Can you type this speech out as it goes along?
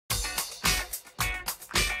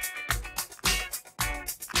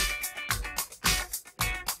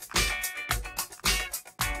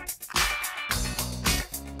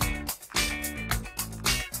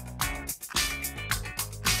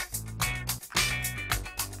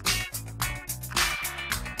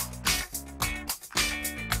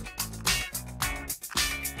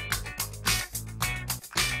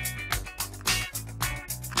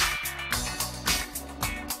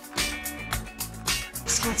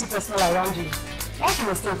security personnel around you. What's the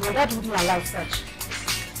mistake? Your dad wouldn't allow such.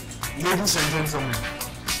 Ladies and gentlemen,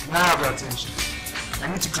 now I have your attention.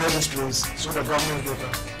 I need to clear this place so the government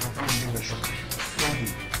data can come and do the shop. Thank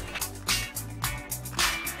you.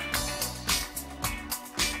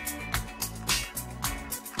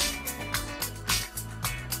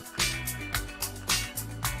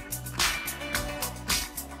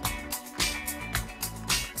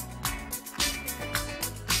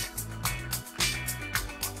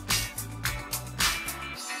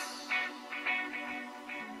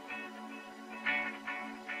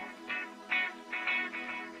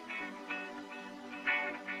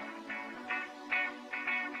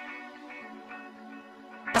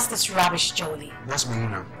 This rubbish, Jolie. That's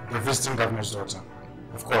Melina, the visiting governor's daughter.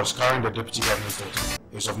 Of course, carrying the deputy governor's daughter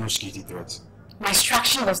is of no skitty threat. My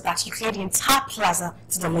instruction was that you clear the entire plaza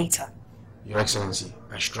to the later. Your Excellency,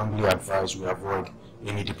 I strongly advise we avoid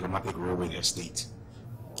any diplomatic role with the estate.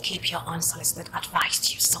 Keep your unsolicited advice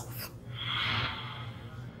to yourself.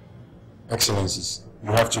 Excellencies,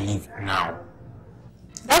 you have to leave now.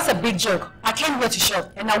 That's a big joke. I came here to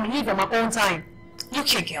shop and I'll leave on my own time. Look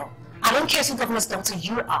here, girl. I don't care who governor's daughter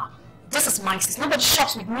you are. This is my sis. Nobody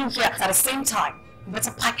shops with me here at the same time. You better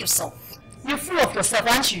pack yourself. You're full of yourself,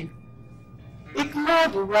 aren't you? Ignore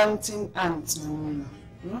the ranting aunt, Melina.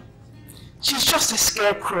 She's just a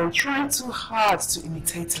scarecrow trying too hard to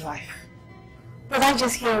imitate life. But I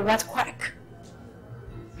just hear a rat quack.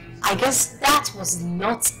 I guess that was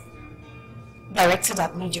not directed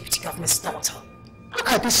at me, Deputy Governor's daughter.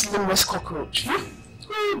 Look at this limbless cockroach.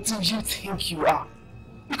 Who do you think you are?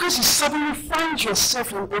 Because you suddenly find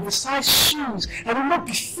yourself in oversized shoes and will not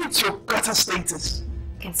befit your gutter status.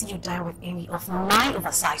 I can see you die with envy of my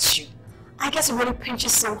oversized shoe. I guess it really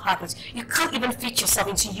pinches so hard that you can't even fit yourself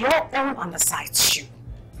into your own undersized shoe.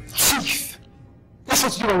 Thief! That's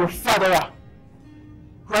what you and your father are.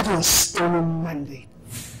 Rather than stolen mandate.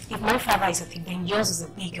 If my father is a thief, then yours is a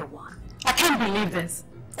bigger one. I can't believe this.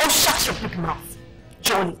 Oh, shut your big mouth.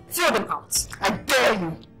 Johnny, throw them out. I dare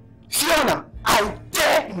you. Fiona, I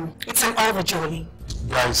dare you. It's an order, Jolie.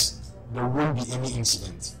 Guys, there won't be any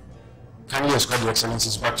incident. Kindly escort the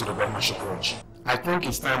Excellencies back to the governorship lodge. I think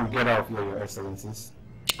it's time we get out of here, Your Excellencies.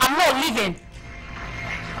 I'm not leaving.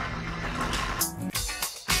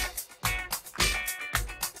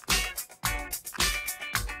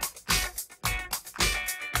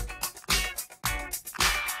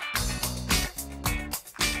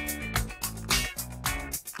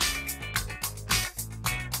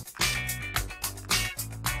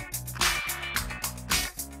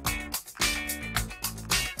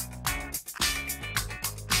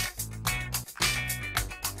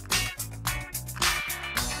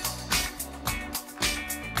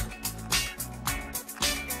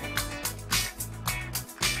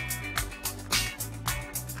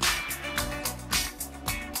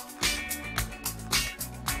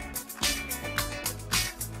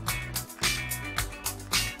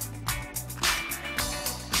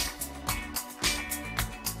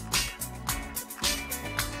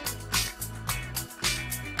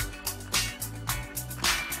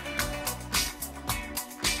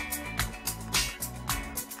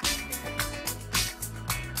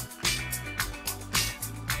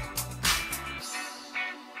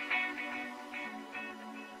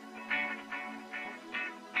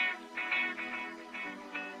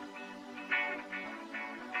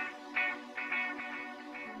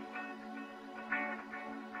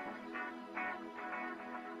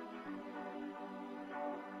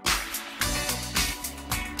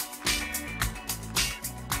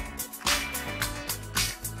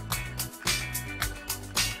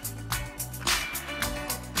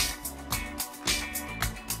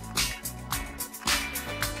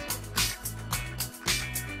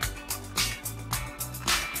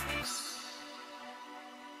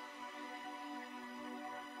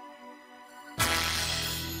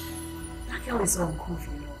 Is so uncool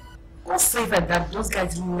for you. Go save her that those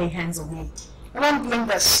guys didn't lay hands on me. I don't blame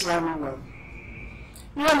that slimy one.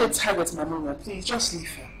 You want to target Mamuna, please just leave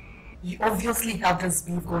her. You obviously have this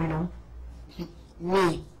beef going on.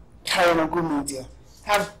 Me, Karen Ogumedia,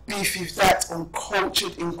 have beef with that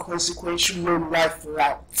uncultured, inconsequential low life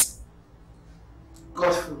route.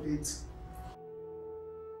 God forbid.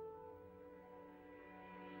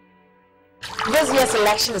 This year's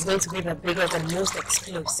election is going to be the biggest and most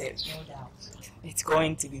explosive. No doubt. It's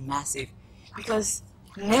going to be massive because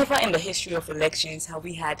never in the history of elections have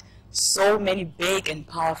we had so many big and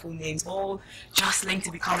powerful names all jostling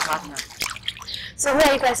to become governor. So who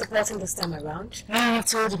are you guys supporting this time around? I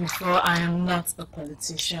told you before, I am not a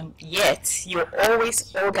politician. Yet, you're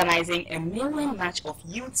always organizing a million match of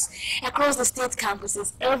youths across the state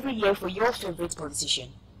campuses every year for your favorite politician.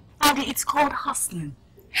 And it's called hustling.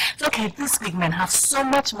 Okay, these big men have so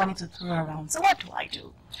much money to throw around, so what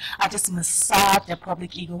do? I just massage their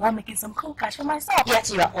public ego while making some cool cash for myself. Yet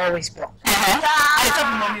you are always broke. I got the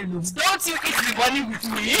money alone. Don't you eat the money with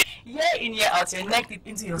me? Year in, year out, you're neck deep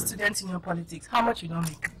into your student union politics. How much you don't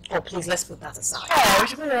make? Oh, please, let's put that aside. Oh, we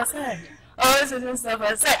should put it aside. Always doing stuff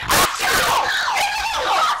aside.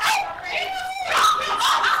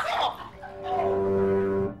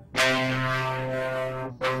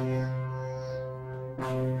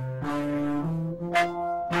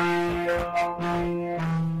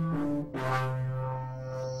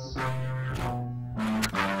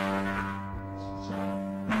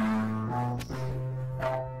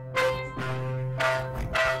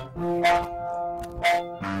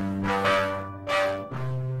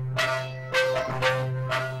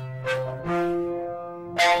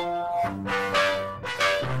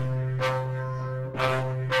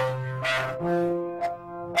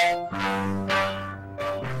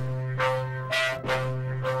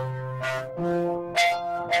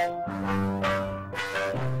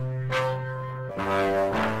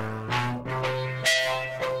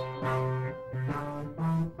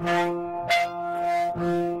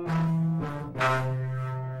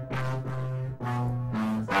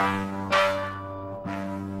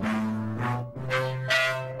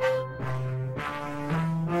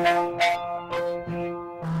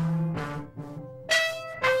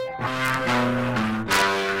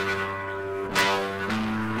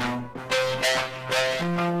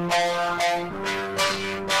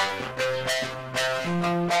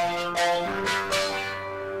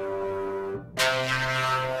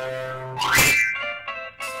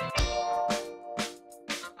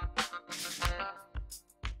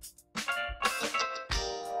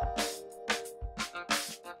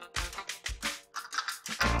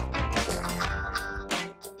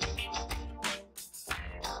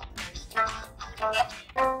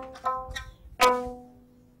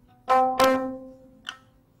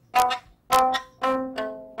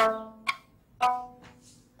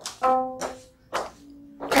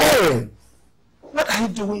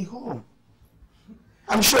 Doing home.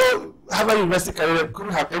 I'm sure Harvard University career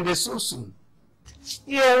couldn't have ended so soon.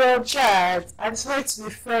 Yeah, well, Chad, I decided to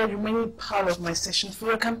defer the remaining part of my session for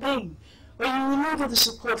your campaign, where you will need all the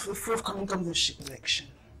support for the forthcoming governorship election.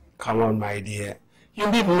 Come on, my dear.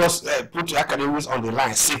 You need not put your academics on the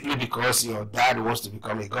line simply because your dad wants to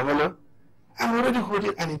become a governor. I'm already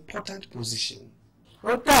holding an important position.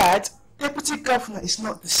 Well, Dad, Deputy Governor is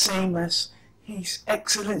not the same as His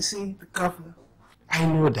Excellency the Governor. I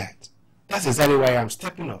know that. That's exactly why I'm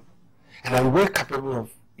stepping up. And I'm well capable of,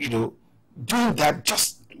 doing that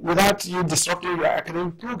just without you disrupting your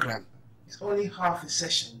academic program. It's only half a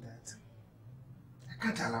session, Dad. I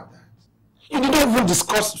can't allow that. You didn't even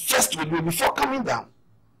discuss first with me before coming down.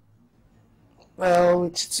 Well,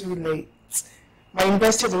 it's too late. My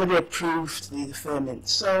university has already approved the deferment,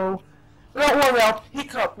 so don't worry, I'll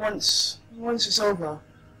pick up once it's over.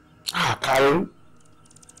 Ah, Karen.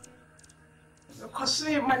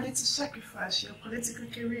 Consider my little sacrifice, your political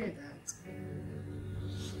career, Dad.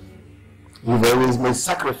 You've always made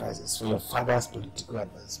sacrifices for your father's political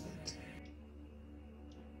advancement.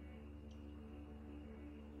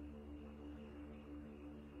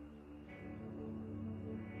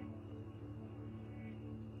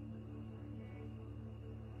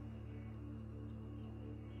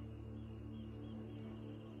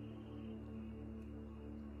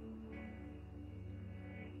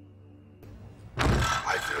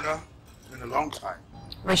 It's been a long time.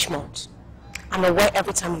 Richmond, I'm aware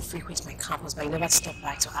every time you frequent my campus, but you never stop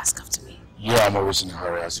by to ask after me. Yeah, I'm always in a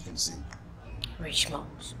hurry, as you can see.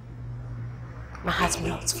 Richmond, my heart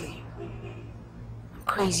melts for you. I'm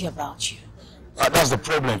crazy about you. That's the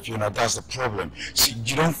problem, Fiona, that's the problem. See,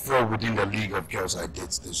 you don't fall within the league of girls I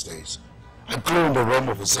date these days. I play in the realm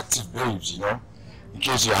of executive babes, In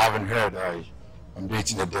case you haven't heard, I'm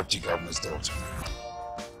dating the deputy governor's daughter.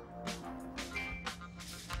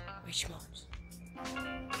 Richmond,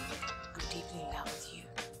 I'm deeply in love with you.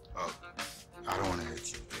 Oh, I don't want to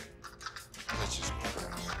hurt you. Let's just be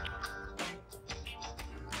friends.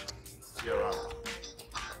 You're up.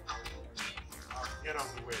 Get out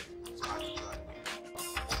of the way. It's hard to drive.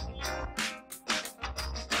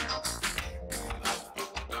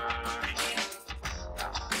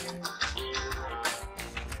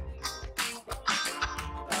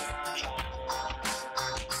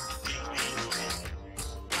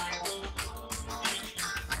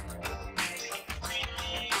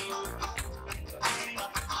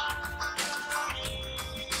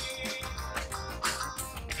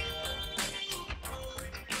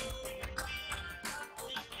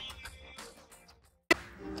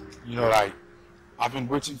 You know, like, I've been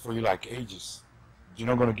waiting for you like ages. You're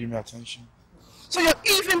not going to give me attention? So you're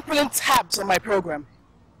even pulling tabs on my program?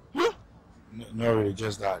 No, really,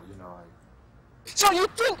 just that, you know. So you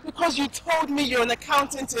think because you told me you're an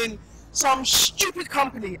accountant in some stupid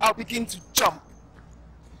company, I'll begin to jump?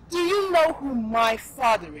 Do you know who my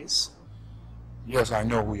father is? Yes, I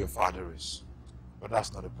know who your father is. But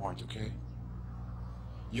that's not the point, okay?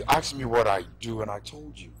 You asked me what I do and I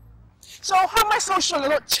told you. So how am I so sure you're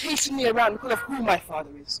not chasing me around because of who my father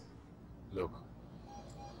is? Look,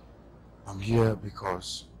 I'm here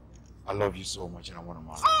because I love you so much and I want to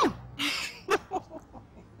marry you.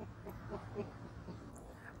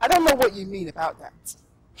 I don't know what you mean about that.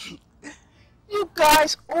 You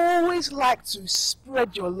guys always like to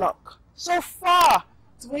spread your luck so far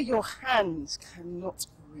to where your hands cannot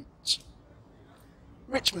reach.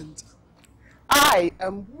 Richmond, I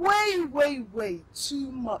am way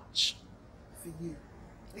too much for you.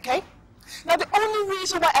 Okay? Now the only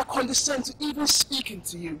reason why I condescend to even speaking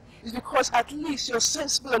to you is because at least you're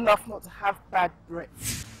sensible enough not to have bad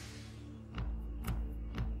breath.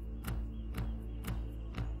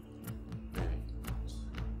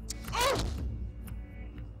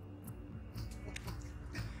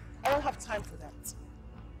 I don't have time for that.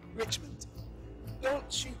 Richmond,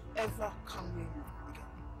 don't you ever come near me again.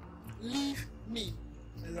 Leave me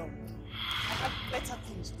alone. I have better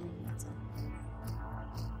things to do with my time.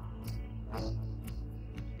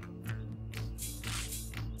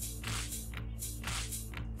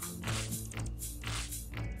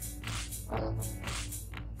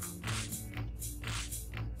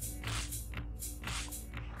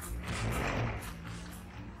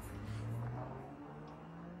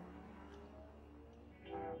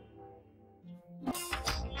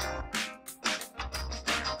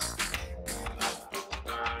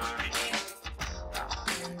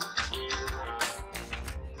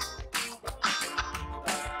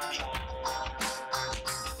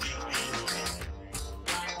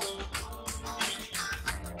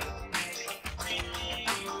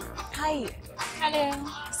 Hi. Hello.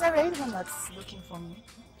 Is there anyone that's looking for me?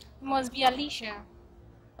 Must be Alicia.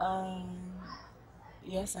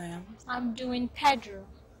 Yes, I am. I'm doing Pedro.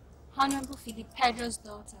 Honorable Philip Pedro's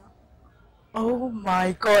daughter. Oh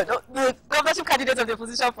my God. Oh, the governorship candidate of the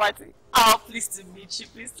opposition party. Oh, pleased to meet you.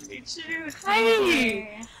 Pleased to meet you.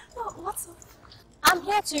 Hi. Oh, what's up? I'm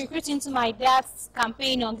here to recruit into my dad's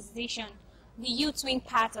campaign organization, the youth wing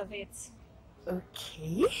part of it.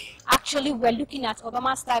 Okay. Actually, we're looking at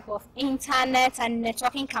Obama's type of internet and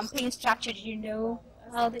networking campaign structure, you know.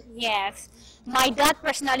 Yes. My dad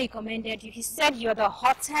personally commended you. He said you're the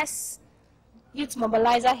hottest youth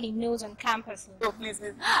mobilizer he knows on campus. Oh, please.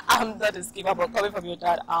 I'm not a schemer, but coming from your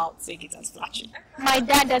dad, I'll take it as flattering. My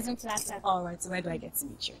dad doesn't flatter. Alright, so where do I get to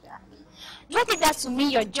meet your dad? Don't take that to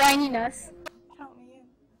me, you're joining us. Count me in.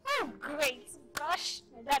 Oh, great. Gosh,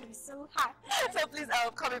 my dad will be so happy. So please,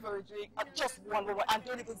 I'll come in for a drink. Just one, and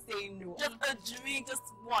don't even say no. Just a drink, just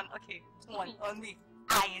one. Okay, one on me.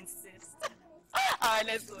 I insist. Alright,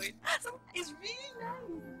 let's go in. So it's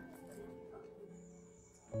really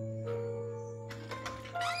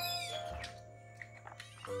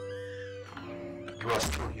You are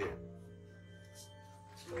still here.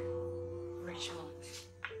 Rachel,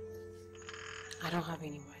 I don't have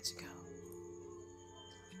anywhere to go.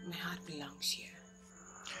 My heart belongs here.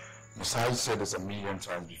 Osei said this 1,000,000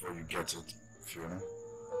 times before you get it, Fiona.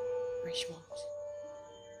 Richmond,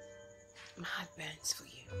 my heart burns for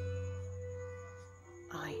you.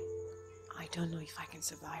 I don't know if I can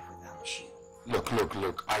survive without you.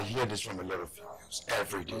 Look. I hear this from a lot of females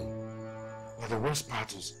every day. But the worst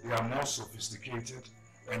part is, they are more sophisticated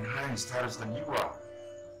and higher in status than you are.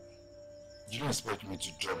 You don't expect me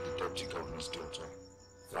to drop the deputy governor's daughter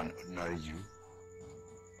for an ordinary you?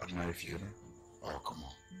 Ordinary Fiona? Oh, come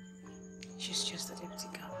on. She's just the deputy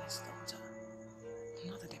governor's daughter,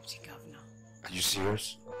 not the deputy governor. Are you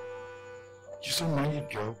serious? You're so naive,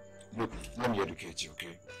 girl. Look, let me educate you,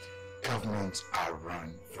 okay? Governments are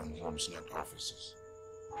run from homes, not offices.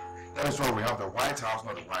 That is why we have the White House,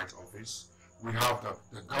 not the White Office. We have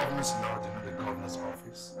the government's lodge, not the governor's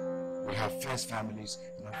office. We have first families,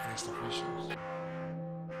 not first officials.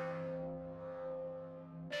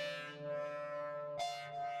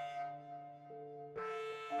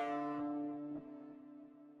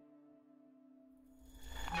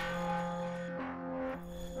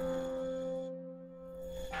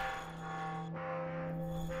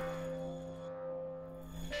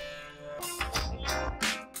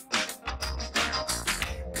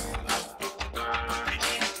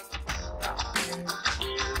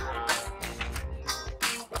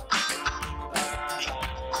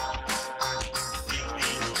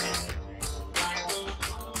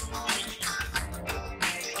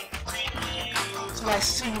 So I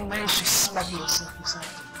see you managed to smuggle yourself inside.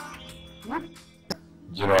 Hmm?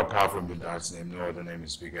 You know, apart from the dad's name, no other name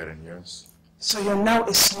is bigger than yours. So you're now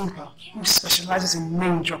a sleeper who specializes in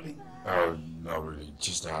name dropping. Oh, not really.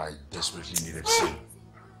 Just that I desperately needed to see.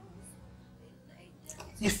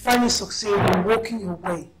 You finally succeeded in walking your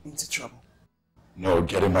way into trouble. No,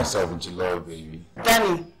 getting myself into love, baby.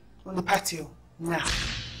 Danny, on the patio, now.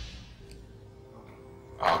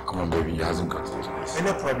 Ah, come on, baby. He hasn't got to this.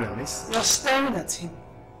 No problem, miss. You're staring at him.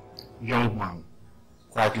 Young man,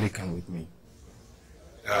 quietly come with me.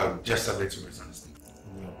 Just a little misunderstanding.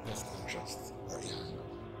 In your best interest.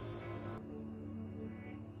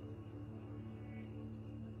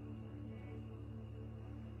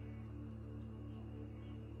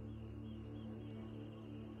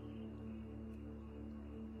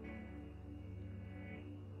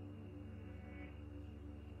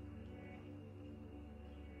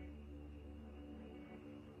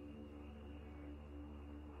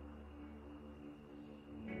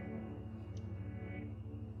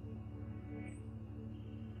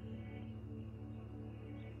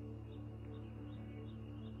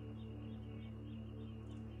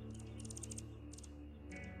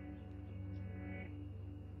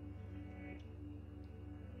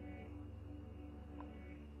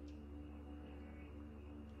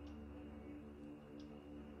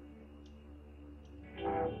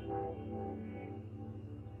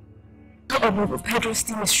 Pedro's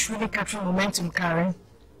team is truly capturing momentum, Karen.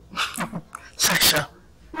 Sasha,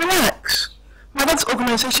 relax. My dad's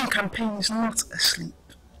organization campaign is not asleep.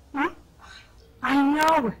 I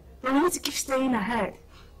know, but we need to keep staying ahead.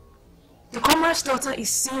 The comrade's daughter is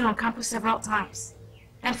seen on campus several times.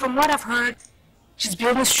 And from what I've heard, she's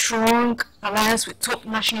building strong alliance with top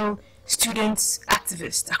national students,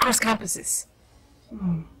 activists across campuses.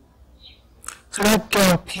 So that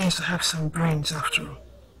girl appears to have some brains after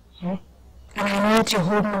all. And I know that you're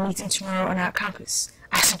holding a meeting tomorrow on our campus.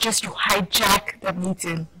 I suggest you hijack that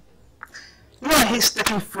meeting. You know I hate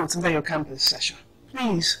stepping foot under your campus, Sasha.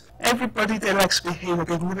 Please, everybody there likes to behave like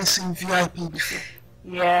they've never seen VIP before.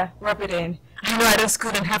 Yeah, rub it in. I know I don't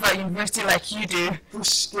school in Harvard University like you do.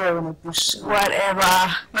 Bush girl in a bush.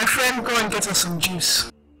 Whatever. My friend, go and get us some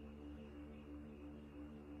juice.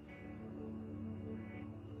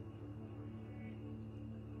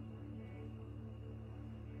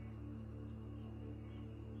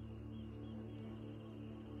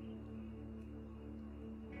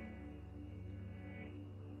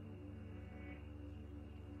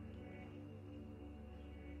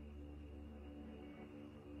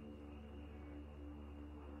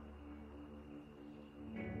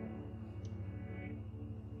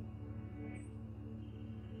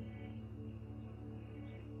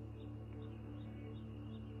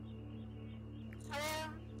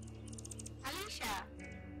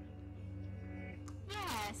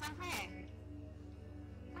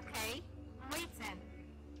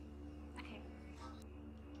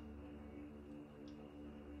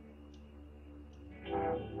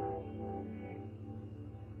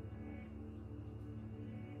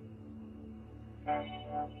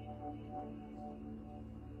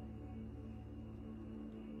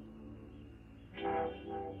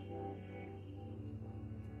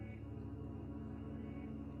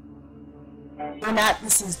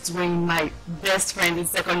 This is Dwayne, my best friend in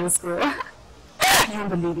secondary school. You won't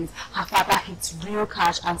believe it. Her father hit real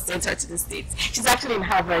cash and sent her to the States. She's actually in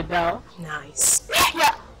Harvard now. Nice.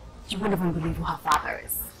 Yeah. You won't even believe who her father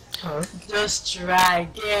is. Huh? Just try,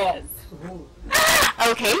 guess.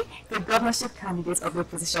 Okay, the governorship candidate of the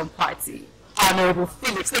opposition party, Honorable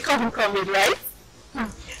Phillips. They call him comrade, right?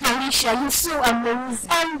 Alicia, you're so amazing.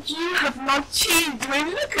 And you have not changed.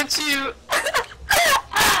 Dwayne, look at you.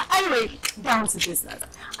 Anyway, down to business.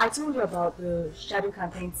 I told you about the shadow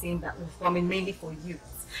campaign team that we're forming mainly for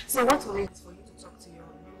youth. So what we'll need is for you to talk to your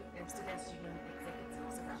students' union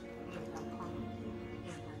executives so that you can come in.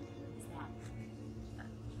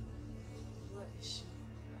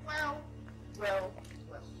 Well.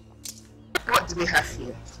 What do we have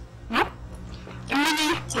here? A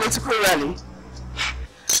mini political rally.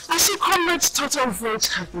 I see comrades' total votes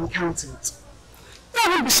have been counted. I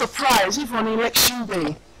won't be surprised if on election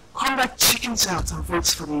day, comrade chickens out and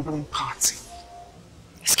votes for the ruling party.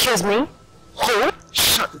 Excuse me? Who?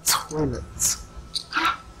 Shut the toilet.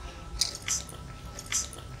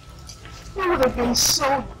 You would have been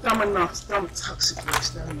so dumb enough to dump toxic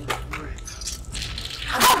waste down your bread.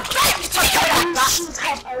 Oh, you should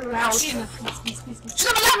have allowed him.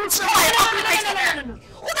 Should have allowed him to No.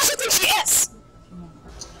 Who does she think she is?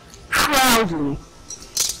 Proudly,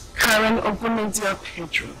 Karen Ogunendia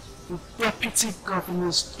Pedro, the deputy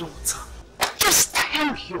governor's daughter. Just tell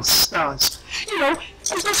thank your stars. You know,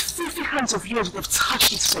 if those filthy hands of yours would have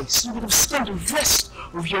touched his face, you would have spent the rest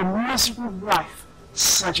of your miserable life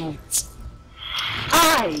surging it.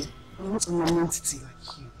 I am not an entity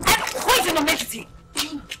like you. And who is an entity?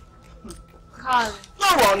 Carl. Go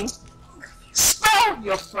on. Spell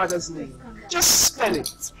your father's name. Just spell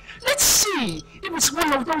it. Let's see if it's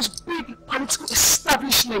one of those big political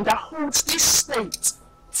establishments that holds this state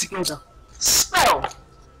together. Spell.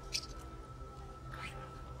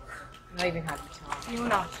 Not even have a You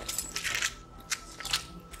know.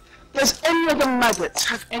 Does any other maggot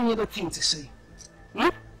have any other thing to say?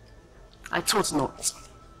 I thought not.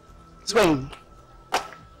 Dwayne,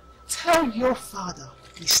 tell your father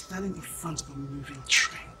he's standing in front of a moving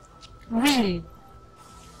train. Really?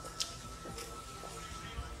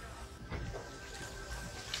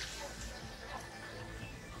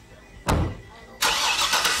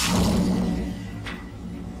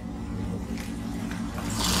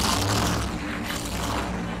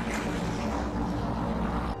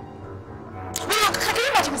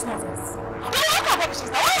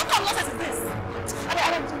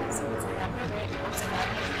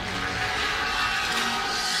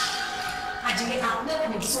 I've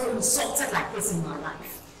never been so insulted like this in my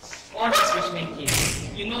life. All these rich kids,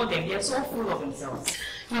 you know them, they're so full of themselves.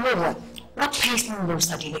 You know what? What pays me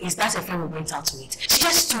most, Adile, is that a friend we went out to meet. She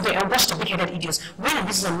just stood there and watched the big-headed idiots running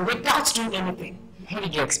this on without doing anything. What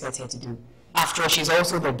did you expect her to do? After all, she's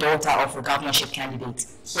also the daughter of a governorship candidate.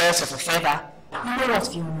 Birds of a feather. You know what,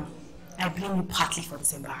 Fiona? I blame you partly for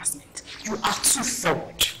this embarrassment. You are too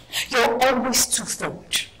forward. You're always too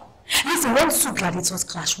forward. Listen, when two gladiators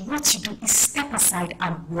clash, what you do is step aside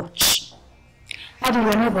and watch. How do you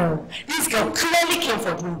remember? This girl clearly came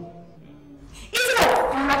for you. Instead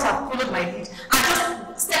of you not have followed my lead, I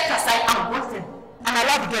just stepped aside and watched them. And I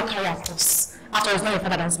let the girl carry her course. After it's not your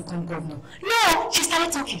father that's become governor. No, she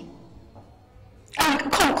started talking. Come.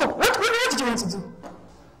 What did you want to do?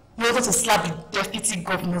 You wanted to slap the deputy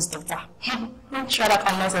governor's daughter. Don't try that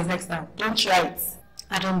nonsense next time. Don't try it.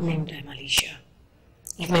 I don't blame them, Alicia.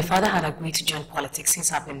 If my father had agreed to join politics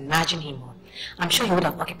since I've been nudging him on, I'm sure he would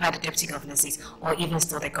have occupied the deputy governor's seat or even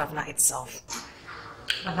stole the governor itself.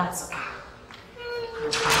 But that's okay.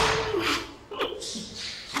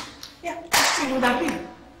 Yeah, actually, it would have been. It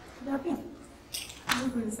would have been. I'm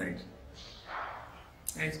going inside.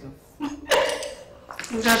 Let's go.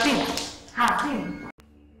 It would have been. Have been.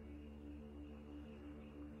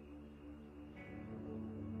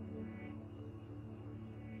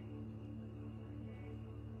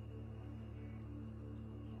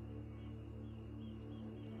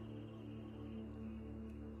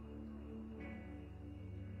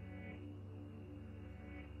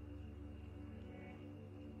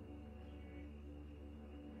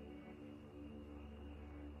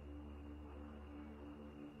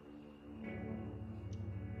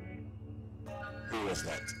 Who was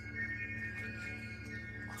that?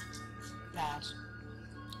 Dad,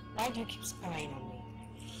 why do you keep spying on me?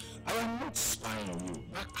 I am not spying on you.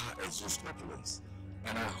 That car is just opulence.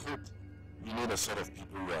 And I hope you know the sort of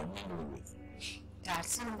people you are mingling with. Dad,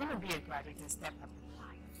 soon I'm going to be a graduate and step up in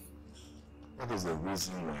life. That is the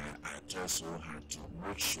reason why I just so hard to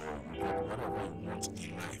make sure you get whatever you want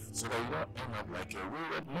in life, so that you don't end up like a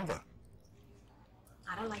wayward mother.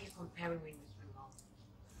 I don't like you comparing me with my mom.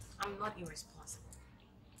 I'm not irresponsible.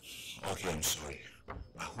 Okay, I'm sorry.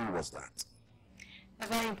 But who was that? A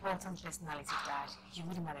very important personality, Dad. You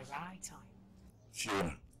meet him at the right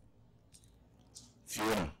time.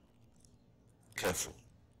 Fiona. Careful.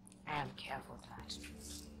 I am careful, Dad.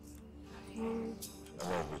 I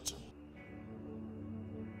love you too.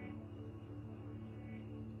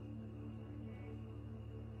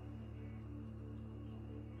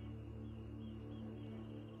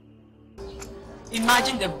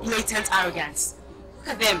 Imagine the blatant arrogance. Look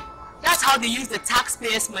at them. That's how they use the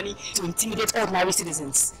taxpayers' money to intimidate ordinary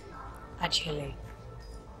citizens. Ajele,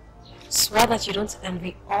 swear that you don't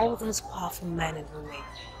envy all those powerful men and women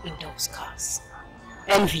in those cars.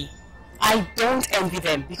 Envy. I don't envy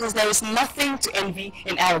them because there is nothing to envy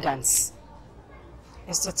in arrogance.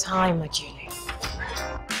 It's the time, Ajele.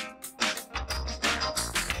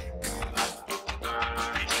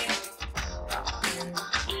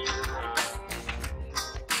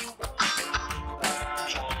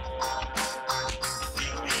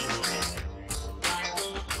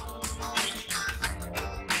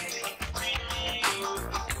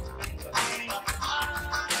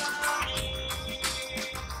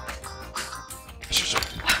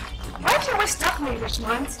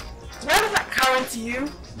 Richmond. Why was that current to you?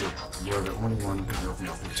 Look, you're the only one who can help me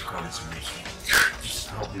afford to call it to me. Just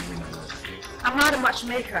help me win a lot, okay? I'm not a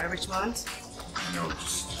matchmaker, Richmond. No,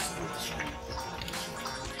 just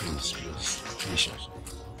please, patience.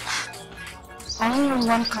 Only on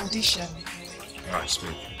one condition. Alright,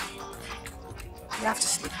 speak. You have to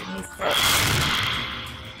sleep with me first.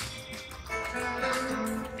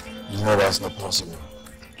 You know that's not possible.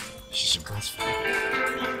 She's your best friend.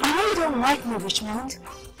 I know you don't like me, Richmond.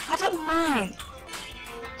 I don't mind.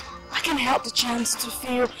 I can help the chance to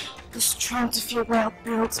feel the strength, to feel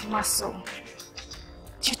well-built muscle.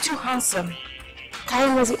 You're too handsome.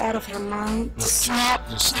 Karen was out of her mind. Stop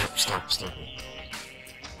it.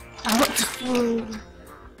 I want to feel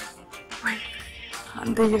weight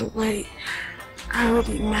under your weight. I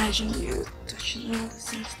already imagine you touching all the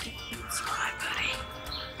sensitive parts of my body.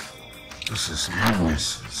 This is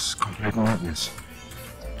madness. It's complete madness.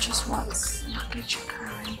 Just once, look at you,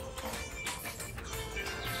 Karen.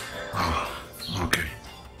 Oh, okay.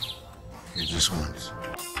 You just once.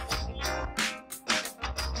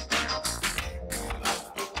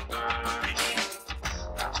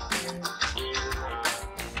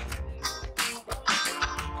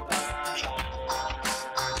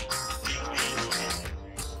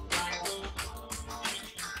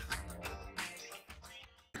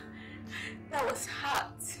 That was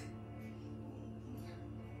hot.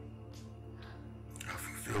 I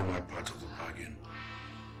fulfilled my part of the bargain.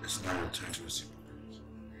 It's now your turn to receive.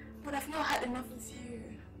 But I've not had enough with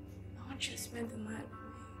you. I want you to spend the night with me.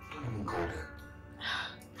 Don't even go there.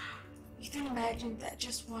 You can imagine that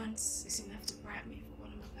just once is enough to bribe me for what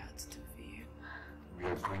I'm about to do for you. We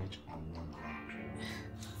agreed on one ground.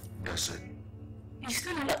 That's it. You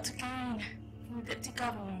still have a lot to gain from the deputy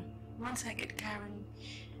governor once I get Karen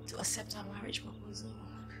to accept our marriage proposal.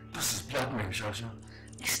 This is blackmail, Shasha.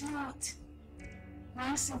 It's not.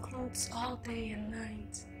 Once includes all day and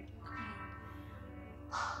night.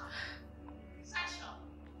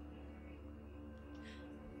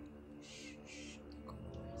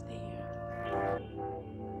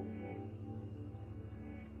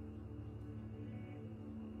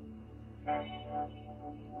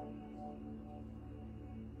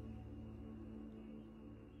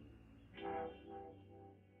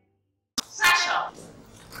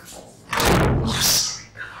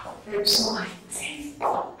 Sorry.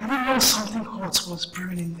 I didn't know something hot was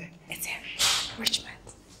brewing in there. It's him, Richmond.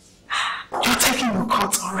 You're taking your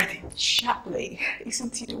court already. Sharply.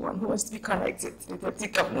 Isn't he the one who wants to be connected to the deputy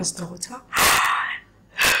governor's daughter?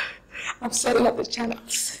 I'm setting up the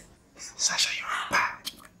channels. Sasha, you're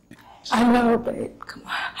bad. I know, babe. Come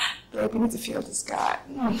on. Babe, you need to feel this guy.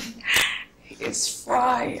 He is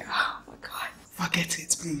fire. Oh my God. Forget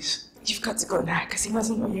it, please. You've got to go now because he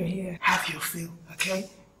doesn't know you're here. Have your fill, okay?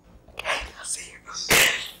 Okay, I'll see you.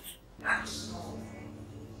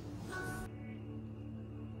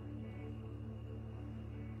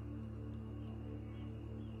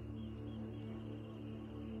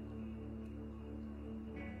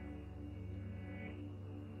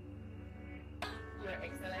 Your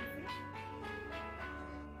Excellency.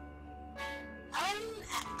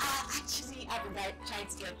 Actually, I've been trying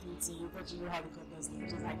to get through to you, but you know how the goodness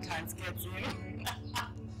is. I can't get in.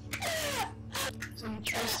 So you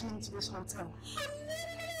traced me into this hotel?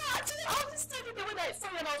 Actually, I was studying the way I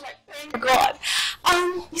saw you and I was like, thank God.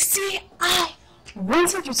 You see, I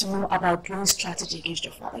wanted you to know about Glow's strategy against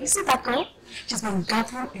your father. You see that girl? She's been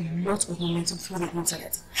gathering a lot of momentum through the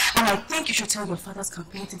internet. And I think you should tell your father's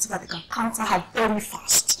campaign team so that they can counter her very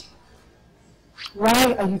fast.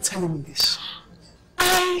 Why are you telling me this?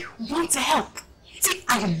 I want to help. See,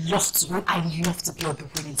 I love to win. I love to be on the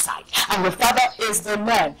winning side. And your father is the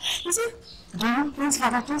man. You see, Glow's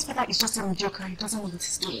father is just a mediocre. He doesn't know what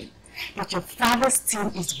he's doing. But your father's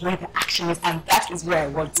team is where the action is, and that is where I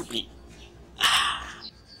want to be.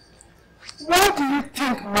 Why do you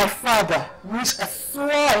think my father needs a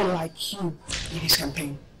fly like you in his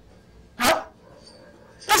campaign? Huh?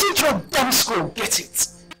 Doesn't your dumb school get it?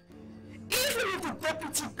 Even if the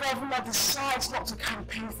deputy governor decides not to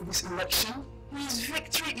campaign for this election, his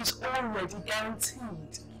victory is already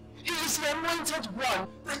guaranteed. He is the anointed one,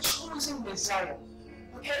 the chosen Messiah.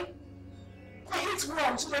 Okay? I hate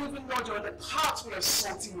ones who don't even know you're the pathway of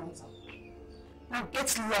salty water. Now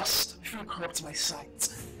get lost before you corrupt my sight.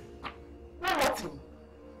 One more thing.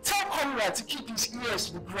 Tell Conrad to keep his ears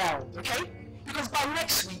to the ground, okay? Because by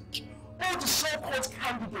next week, all the so-called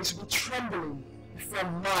candidates will be trembling before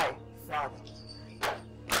my father.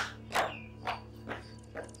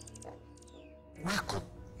 Where could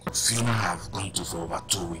Fiona have gone to for over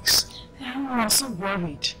 2 weeks? I'm so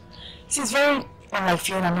worried. She's very unlike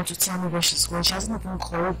Fiona not to tell me where she's going. She hasn't even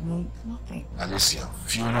called me. Nothing. Alicia,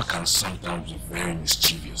 Fiona can sometimes be very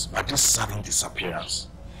mischievous, but this sudden disappearance,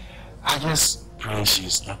 I guess pray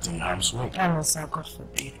she's not in harm's way. Oh, no, sir, God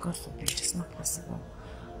forbid. God forbid. It's not possible.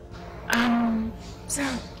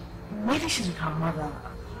 Sir, maybe she's with her mother.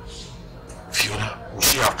 Fiona, would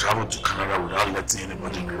she have traveled to Canada without letting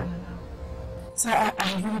anybody know? Sir,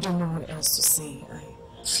 I really don't know what else to say.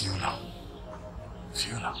 Fiona.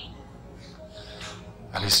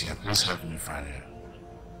 Alicia, please help me find her.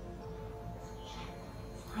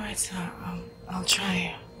 Alright, sir. I'll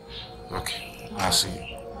try. Okay, I'll see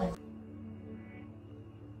you.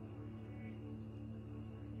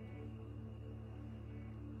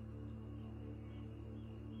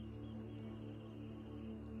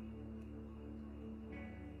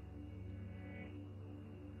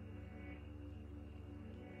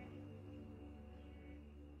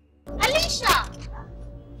 Alicia!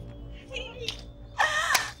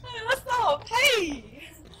 What's up? Hey!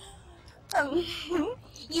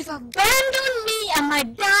 You've abandoned me and my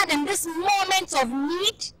dad in this moment of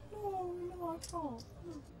need? No, at all.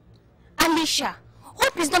 Alicia,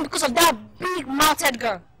 hope it's not because of that big-mouthed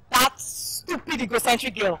girl. That stupid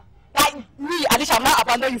egocentric girl. Like me, Alicia, I'm not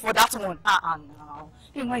abandon you for that one. No.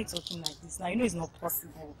 Hey, why are you talking like this now? You know it's not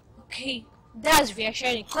possible. Okay, that's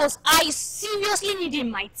reassuring because I seriously need in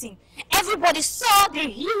my team. Everybody saw the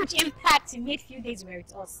huge impact he made few days were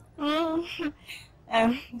with us.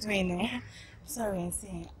 Dwayne, sorry, I'm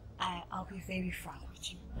saying I'll be very frank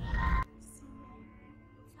with you.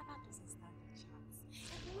 Father doesn't stand a chance.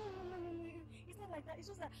 No. It's not like that. It's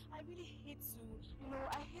just that I really hate to,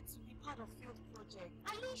 I hate to be part of field project.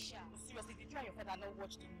 Alicia, Seriously, did you and your father not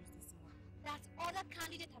watch the news this morning? that other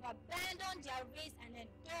candidates have abandoned their race and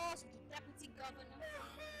endorsed the deputy governor.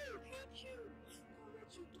 Thank you. I'll let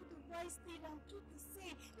you do the right thing and do the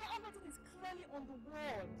same. The handwriting is clearly on the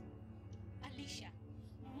wall. Alicia,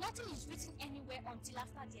 nothing is written anywhere until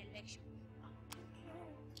after the election.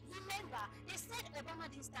 Remember, they said Obama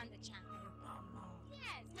didn't stand a chance.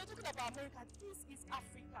 Yes. You're talking about America. This is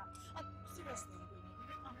Africa. Seriously,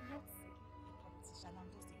 I'm not a politician. I'm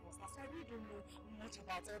just a boss. So I really don't know much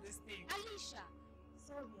about all these things. Alicia.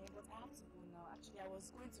 Sorry, but I have to go now. Actually, I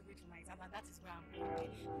was going to read for my exam, and that is where I'm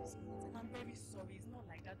going. And I'm very sorry. It's not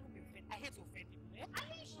like that. Don't be offended. I hate to offend people. Eh?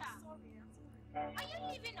 Alicia. I'm sorry. Are you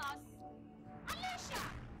leaving us? Alicia!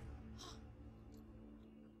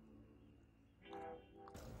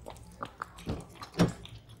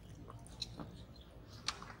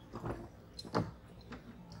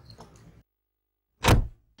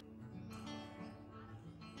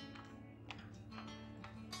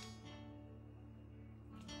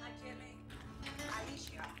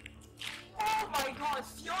 Alicia. Oh my God,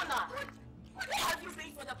 Fiona! Where have you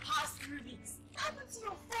been for the past 3 weeks? What happened to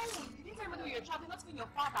your phone? You didn't tell me when you were traveling, not even your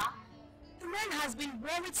father. The man has been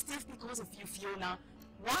worried stiff because of you, Fiona.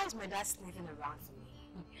 Why is my dad sniffing around for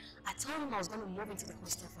me? I told him I was going to move into the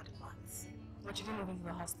hostel for the month. But you didn't move into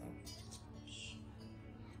the hostel.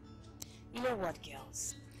 You know what,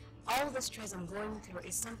 girls? All the stress I'm going through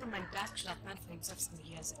is something my dad should have planned for himself some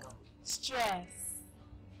years ago. Stress.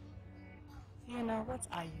 Fiona, what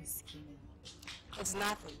are you scheming? It's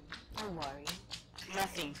nothing. Don't worry.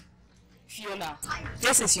 Nothing. Fiona,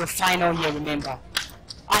 This is your final year, remember.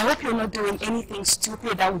 I hope you're not doing anything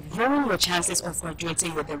stupid that would ruin your chances of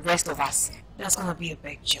graduating with the rest of us. That's gonna be a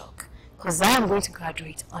big joke, because I am going to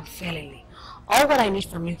graduate unfairly. All what I need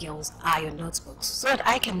from you girls are your notebooks, so that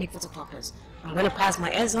I can make photocopies. I'm gonna pass my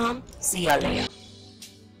exam. See you later.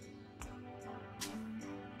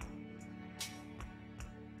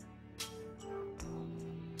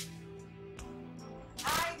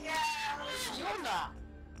 hi girls! Fiona,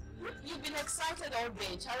 you've been excited all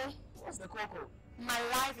day, Charlie. What's the cocoa? My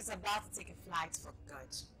life is about to take a flight for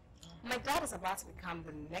good. My dad is about to become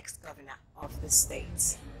the next governor of the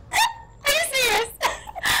state. Are you serious?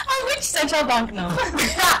 On which central bank now?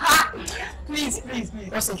 Please.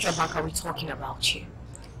 What central bank are we talking about here?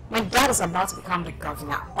 My dad is about to become the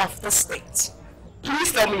governor of the state.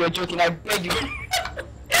 Please tell me you're joking, I beg you.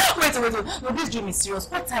 Wait. No, this dream is serious.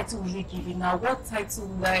 What title will he give you now? What title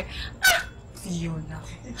will I... Fiona,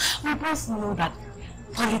 we both know that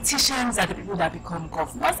politicians are the people that become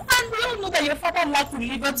governors, and we all know that your father liked to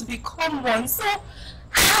leave her to become one, so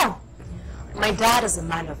how? My dad is a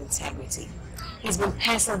man of integrity. He's been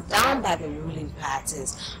penciled down by the ruling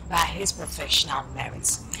parties by his professional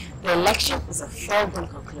merits. The election is a foregone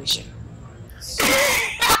conclusion. Sorry,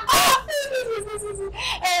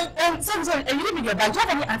 you didn't need your bag. Do you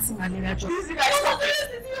have any anti-malaria drugs?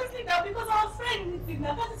 Seriously now, because our friend is in the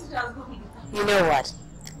party has gone. You know what?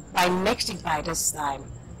 By next week by this time,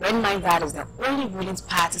 when my dad is the only ruling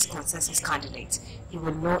party's consensus candidate, he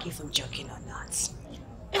will know if I'm joking or not.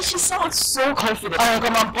 And she sounds so confident. Oh,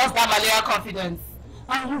 come on, bust that malaria confidence.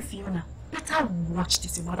 And you, Fiona, better watch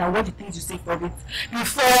this no matter what the things you say for it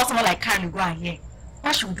before someone like Karen will go and hear.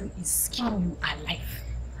 What she will do is skin you alive.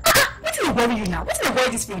 What will worry you now? What will worry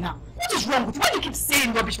this thing now? What is wrong with you? Why do you keep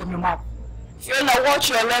saying rubbish from your mouth? Fiona, watch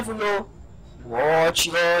your level, oh. Watch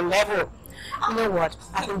your level. You know what?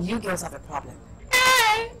 I think you girls have a problem.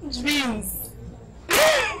 Hey, dreams.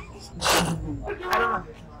 I don't know.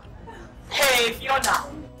 Hey, Fiona.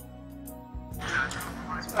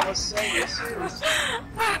 I was saying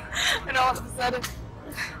and all of a sudden,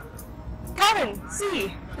 Karen,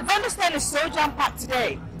 see, the vendor stand is so jam-packed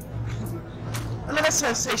today. Another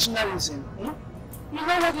sensationalism. You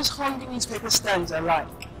know what these hungry newspaper stands are like?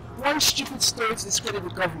 One stupid story to discredit the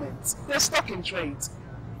government. They're stuck in trade.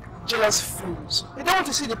 Jealous fools. They don't want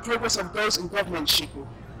to see the progress of those in government, Chico.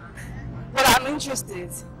 But I'm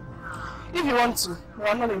interested. If you want to, but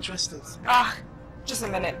I'm not interested. Just a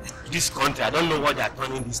minute. This country, I don't know what they are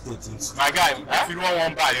turning this state into. My guy, if you don't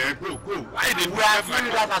want to buy, go. Why did We are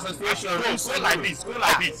through that association. Go like this, go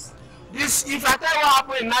like this. This, if I tell you what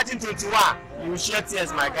happened in 1921, you will shed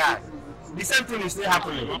tears, my guy. The same thing is still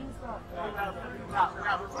happening.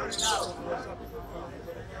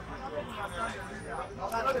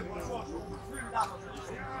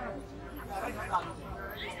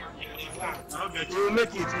 We will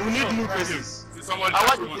make it. We need new faces.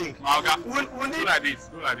 What do you think? We need like this.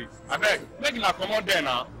 I beg, make it come out there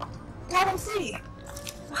now. Karen, see.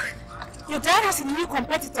 Your dad has a new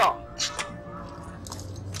competitor.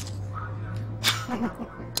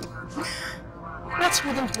 What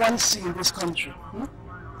wouldn't one see in this country?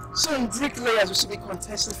 So bricklayers will still be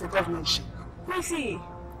contesting for governorship. Who see?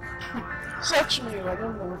 Search me, I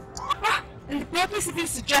don't know. And the paper is even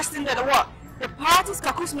suggesting that what? The party's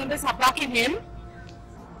caucus members are backing him?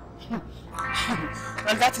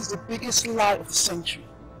 And that is the biggest lie of the century.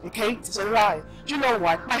 Okay? It is a lie. Do you know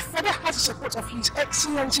what? My father has the support of His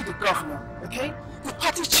Excellency the Governor. Okay? The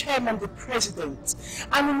party chairman, the president,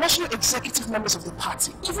 and the national executive members of the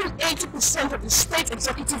party. Even 80% of the state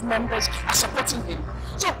executive members are supporting him.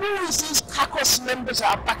 So who is these caucus members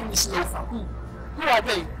that are backing this loafer? Who are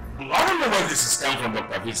they? I don't know where this is coming from,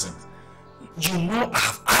 Dr. Vincent. You know I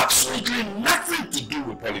have absolutely nothing to do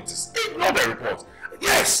with politics. Ignore the report.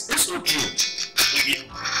 Yes, it's not true.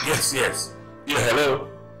 Yes. Yeah, hello.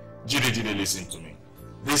 Jide, listen to me.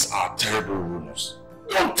 These are terrible rumors.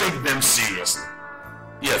 Don't take them seriously.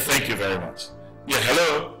 Yeah, thank you very much. Yeah,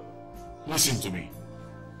 hello. Listen to me.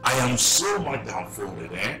 I am so much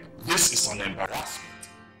downfolded, eh? This is an embarrassment.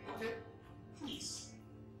 Okay? Please.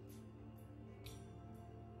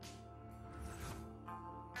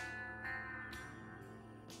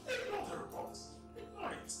 Ignore the report.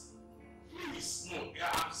 Ignore it. Please, no.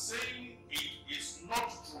 Yeah, I'm saying it is not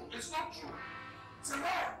true. It's not true. It's a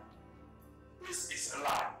lie. This is a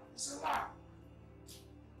lie. It's a lie.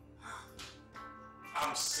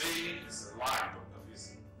 I'm saying it's a lie, Dr.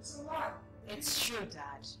 Bassey. It's a lie. It's true,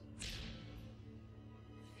 Dad.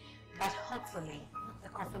 But hopefully, the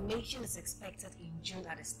confirmation is expected in June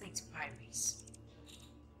at the state primaries.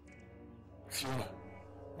 Fiona,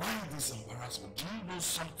 why this embarrassment? Do you know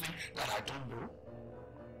something that I don't know?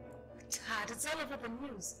 Dad, it's all over the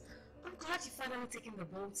news. I'm glad you finally taken the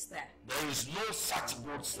bold step. There is no such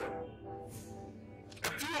bold step. A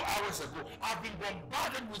few hours ago, I've been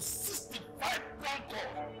bombarded with 65 phone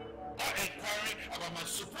calls inquiring about my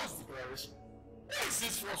supposed declaration. Where is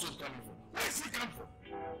this falsehood coming from? Where is it coming from?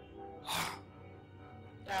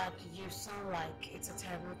 Dad, you sound like it's a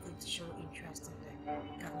terrible thing to show interest in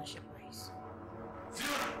the governorship race.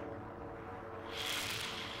 Fiona!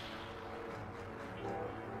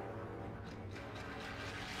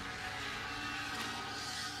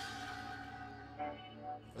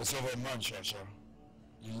 It's over a month, Shasha.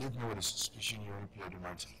 You leave me with a suspicion you impaired in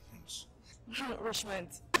my things. Richmond,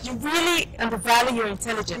 you really undervalue your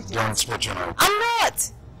intelligence. Don't expect you now. I'm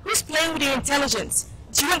not! Who's playing with your intelligence?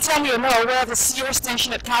 Do you want to tell me you're not aware of the serious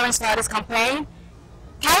tension at Karen's father's campaign?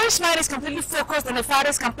 Karen's mind is completely focused on her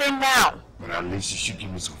father's campaign now. But at least you should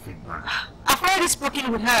give me some feedback. I've already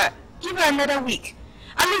spoken with her. Give her another week.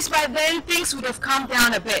 At least by then, things would have calmed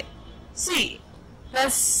down a bit. See,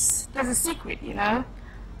 there's a secret, you know?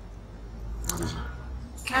 What is it?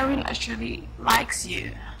 Karen actually likes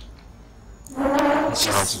you. That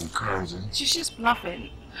sounds encouraging. She's just bluffing.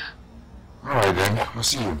 Alright then, I'll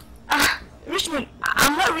see you. Richmond,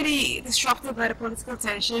 I'm not really disrupted by the political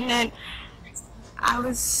tension, and I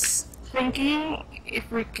was thinking if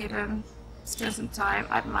we could spend some time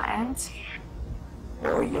at my end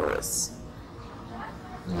or yours.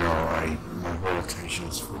 No, my whole attention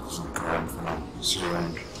is focused on Karen for now. See you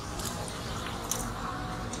around.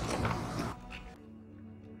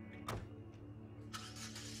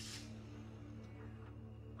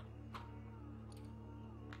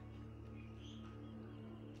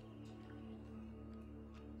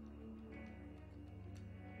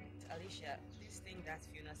 Alicia, this thing that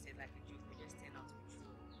Fiona said like a joke will just turn out to be true.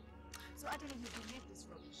 So I don't even believe this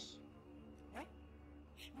rubbish. Eh?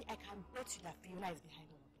 I can bet you that Fiona is behind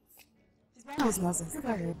all of this. She's behind this nonsense. Look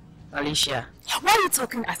at her. Alicia. Why are you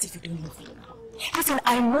talking as if you don't know Fiona? Listen,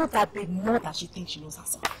 I know that babe more than she thinks she knows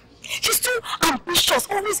herself. She's too ambitious,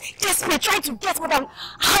 always desperate, trying to get more than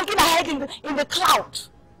hanging her head in the cloud.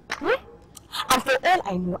 Hmm? And for all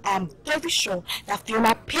I know, I am very sure that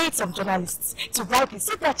Fiona paid some journalists to write this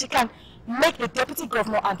so that she can make the deputy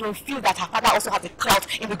governor and don't feel that her father also has a clout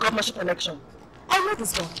in the governorship election. I know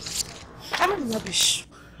this girl. I know the rubbish.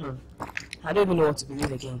 I don't even know what to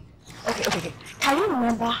believe again. Okay. Can you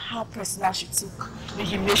remember how personal she took the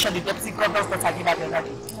humiliation the deputy governor's daughter gave her the other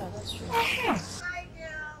day? Yeah, that's true.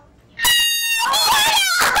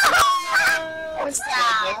 What's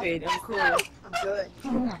that? I'm cool. I'm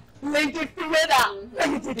good. Lady Fiona, let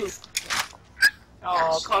me do this.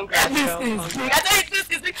 Oh, congrats. This is big. I tell you, this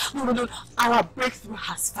is big. No. Our breakthrough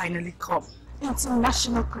has finally come.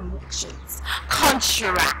 International connections,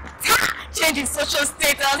 contract, changing social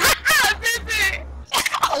status. Baby.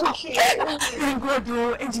 Okay. Thank God,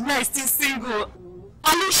 though. Engineer is still single.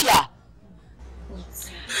 Alicia!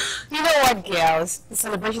 You know what, girls? The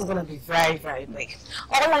celebration is going to be very, very big.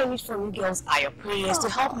 All I need from you girls are your prayers to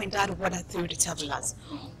help my dad weather through the turbulence.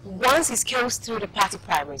 Once he scales through the party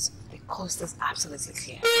primaries, the coast is absolutely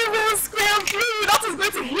clear. He will scale through. That is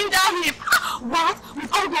going to hinder him. What?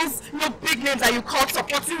 With all those big names that you called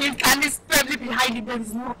supporting him, Candice firmly behind him, there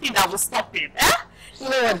is nothing that will stop him. Eh? You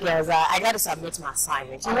know what, girls? I got to submit my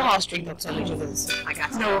assignment. You know how strict Dr. Legend is. I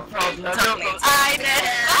got to. No problem. No problem. I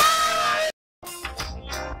know.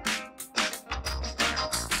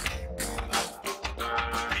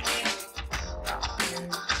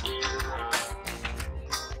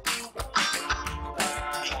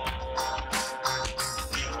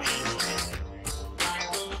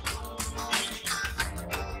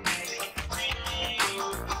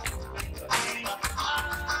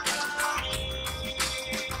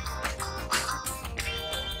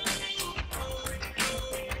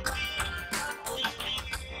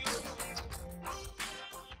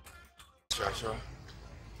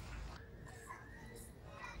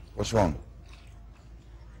 What's wrong?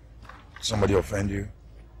 Somebody offend you?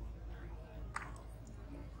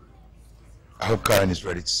 I hope Karen is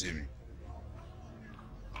ready to see me.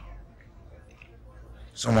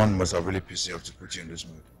 Someone must have really pissed you off to put you in this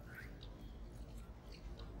mood.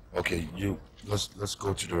 Okay, let's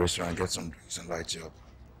go to the restaurant and get some drinks and light you up.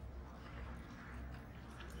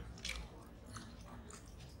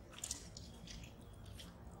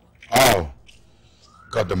 Oh,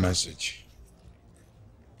 got the message.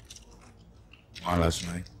 On last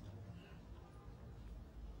night.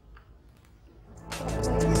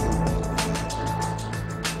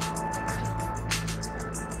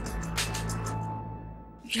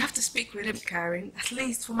 You have to speak with him, Karen. At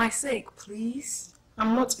least for my sake, please.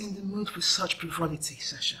 I'm not in the mood for such frivolity,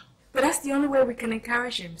 Sasha. But that's the only way we can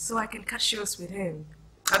encourage him, so I can cut shows with him.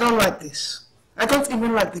 I don't like this. I don't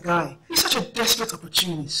even like the guy. He's such a desperate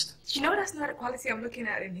opportunist. You know that's not the quality I'm looking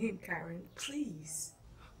at in him, Karen. Please.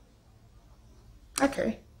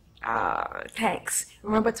 Okay. Thanks.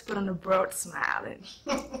 Remember to put on a broad smile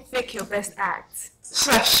and fake your best act.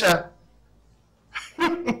 Sasha.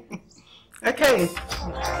 Okay.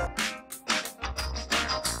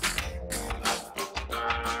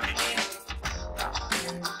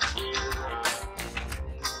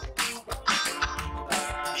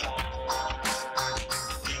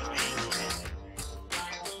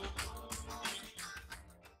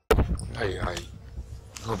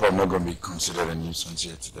 I hope I'm not going to be considered a nuisance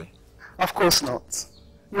here today. Of course not.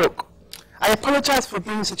 Look, I apologize for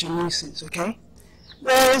being such a nuisance, okay?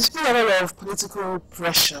 There's been a lot of political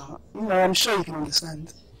pressure. You know, I'm sure you can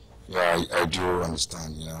understand. Yeah, I do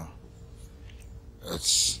understand, you know.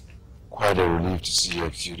 It's quite a relief to see you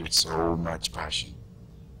exude with so much passion.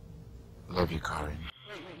 Love you, Karen.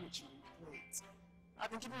 Wait.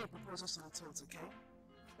 I've been giving you a proposal some thought, okay?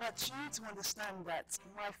 But you need to understand that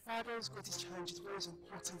my father's greatest challenge is very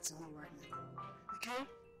important to me right now. Okay?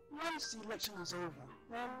 Once the election is over,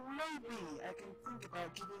 then maybe I can think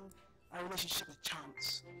about giving our relationship a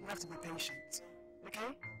chance. You have to be patient.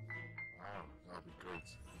 Okay? Wow, that would be great.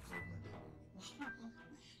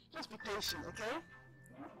 Just be patient, okay?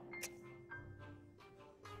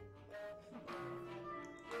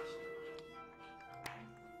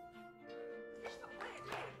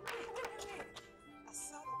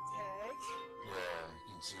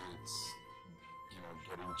 See, it's,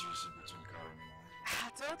 getting juicy between Karen and I. I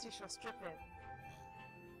told you she was stripping.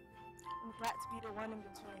 I'm glad to be the one in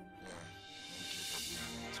between. Yeah, thank you for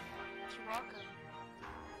being there too. You're welcome.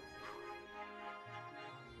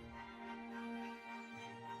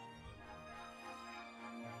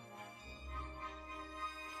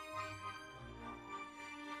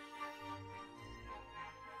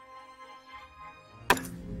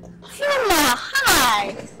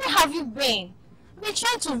 Hi, where have you been? I've been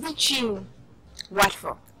trying to reach you. What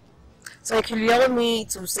for? So you can lure me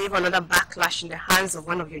to save another backlash in the hands of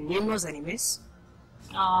one of your numerous enemies?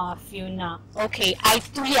 Ah, Fiona. Okay, I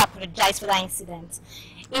truly apologize for that incident.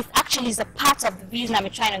 It actually is a part of the reason I'm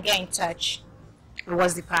trying to get in touch. And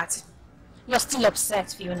what's the part? You're still upset,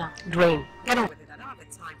 Fiona. Dwayne, get on with it. I don't have the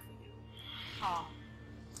time for you. Oh.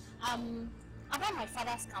 About my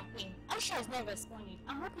father's campaign, Aisha has never responded.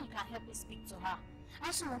 I'm hoping you can help me speak to her. I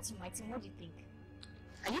also want to my team. What do you think?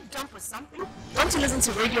 Are you dumb for something? Don't you listen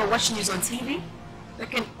to radio or watch news on TV? There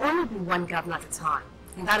can only be one governor at a time.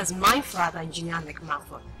 And that is my father, Engineer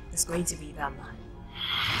McMahon. It's going to be that man.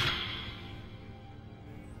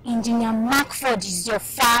 Engineer Macford is your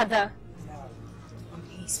father. No,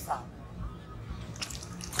 I'm his father.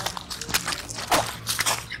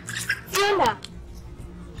 Fiona!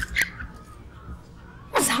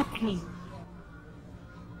 What's happening?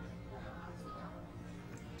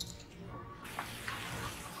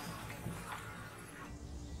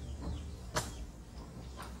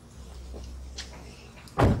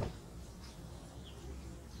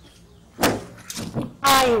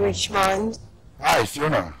 Hi, Richmond. Hi,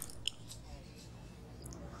 Fiona.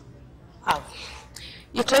 Oh,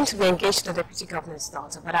 you claim to be engaged to the deputy governor's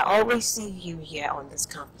daughter, but I always see you here on this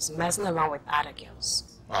campus messing around with other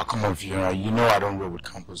girls. Oh, come on, Fiona. You know I don't roll with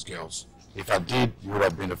campus girls. If I did, you would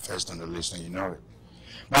have been the first on the list, and you know it.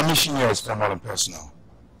 My mission here is formal and personal.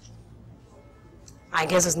 I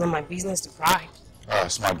guess it's not my business to pry. Ah,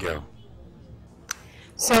 smart girl.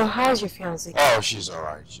 So, how's your fiancée? Oh, she's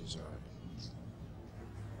alright. She's alright.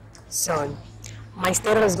 Son, my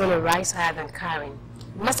status is going to rise higher than Karen.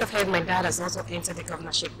 You must have heard my dad has also entered the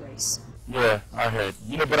governorship race. Yeah, I heard.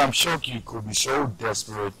 You know, but I'm shocked you could be so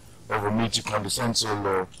desperate over me to condescend so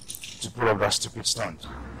low to pull up that stupid stunt.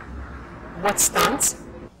 What stunt?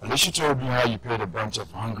 Alicia told me how you paid a bunch of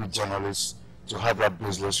hungry journalists to have that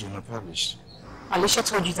business rumor published. Alicia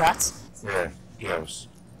told you that? Yeah, girls.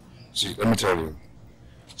 See, let me tell you,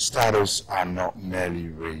 status are not merely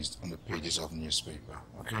raised on the pages of newspaper,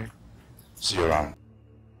 okay? See you around.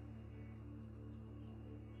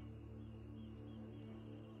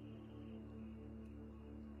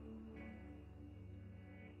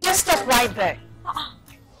 Just stop right there.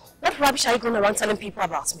 What rubbish are you going around telling people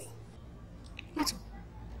about me?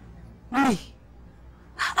 Me?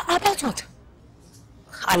 About what?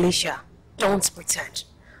 Alicia, don't pretend.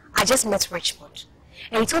 I just met Richmond.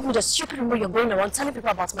 And he told me the stupid rumor you're going around telling people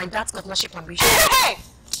about my dad's governorship ambition. Hey!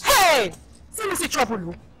 Hey! See me see trouble,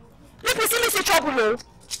 Lou. People see me see trouble, Lou.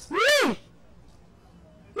 Me!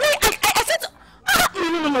 I said...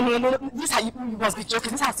 No. This you must be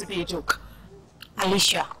joking. This has to be a joke.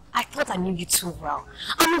 Alicia, I thought I knew you too well.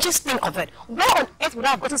 I mean, just think of it. Where on earth would I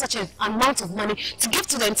have gotten such an amount of money to give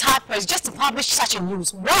to the entire press just to publish such a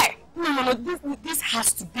news? Where? No. This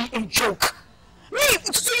has to be a joke. Me?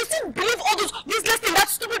 So you still believe all those useless things that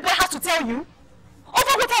stupid boy has to tell you?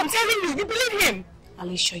 Over what I'm telling you, you believe him?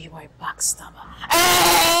 Alicia, you are a backstabber.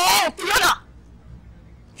 Hey, Fiona!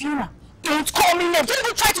 Fiona, don't call me names. Don't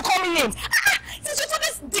even try to call me names. Since you saw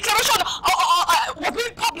this declaration was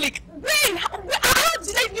being public, when? How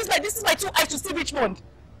did I use this is my two eyes to see Richmond?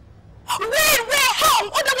 Where, how?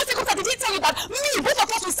 Under what circumstance did he tell you that me, both of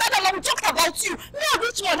us, we sat down and we talked about you? No,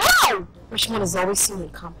 Richmond, how? Richmond is always seen on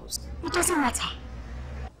campus. It doesn't matter.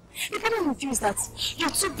 The problem with you is that you're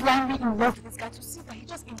too blindly in love with this guy to see that he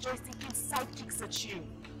just enjoys taking sidekicks at you.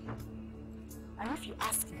 And if you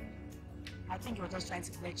ask him, I think you're just trying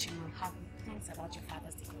to let you know how he thinks about your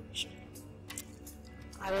father's declaration.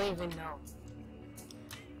 I don't even know.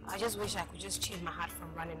 I just wish I could just change my heart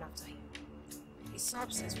from running after him. He's so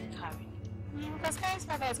obsessed with Karen. Because Karen's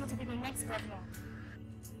father is going to be the next governor.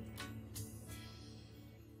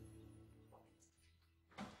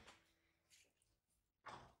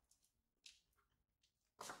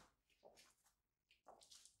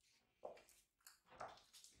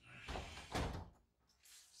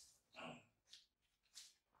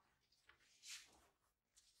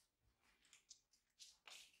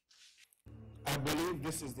 I believe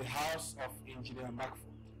this is the house of Engineer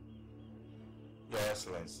Macford. Your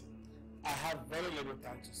Excellency. I have very little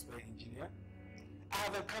time to spare, Engineer. I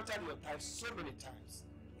have encountered your type so many times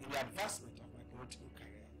in the advancement of my political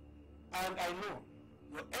career. And I know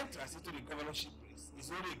your entrance into the governorship race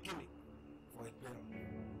is only a gimmick for a payoff.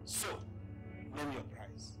 So, name your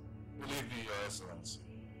prize. Believe me, Your Excellency,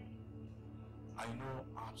 I know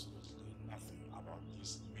absolutely nothing about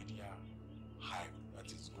this media hype that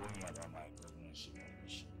is going around my governorship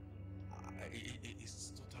ambition.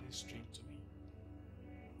 It's totally strange to me.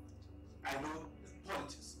 I know the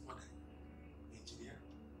politics more than you, Engineer.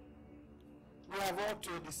 We are have all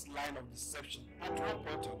told this line of deception at one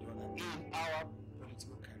point or the other in our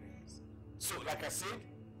political careers. So, like I said,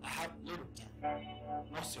 I have little time.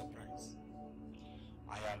 What's your price?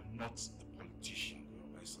 I am not a politician,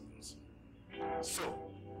 Your Excellency.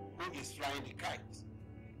 So, who is flying the kite?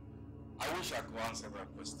 I wish I could answer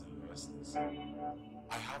that question, Your Excellency.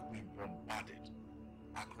 I have been bombarded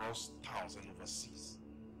across towns and overseas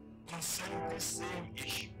concerning the same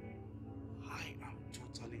issue. I am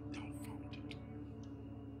totally dumbfounded.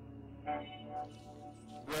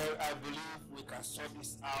 Well, I believe we can sort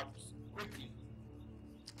this out quickly.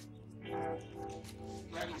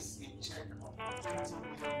 Here is a check of 20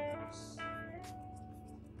 million euros.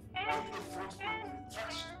 With the first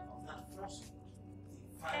retraction of that falsehood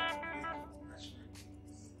in 5 million national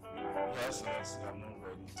gains. Yes, yes, I'm not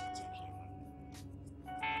ready to take your money.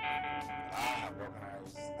 I have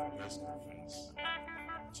organized a press conference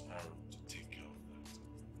tomorrow to take care of that.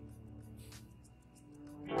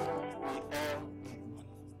 We all need money.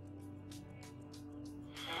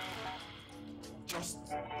 Just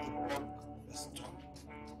debunk the story.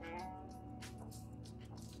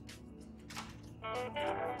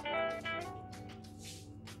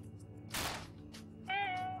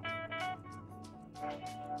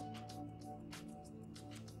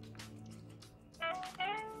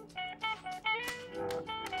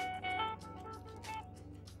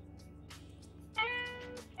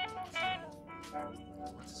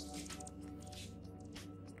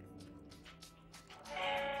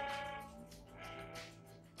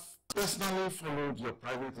 Personally followed your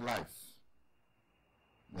private life,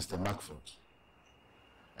 Mr. Macford.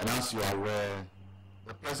 And as you are aware,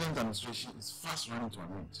 the present administration is fast running to an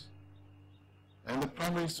end. And the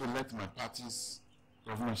primaries to elect my party's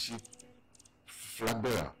governorship flag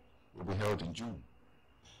bearer will be held in June.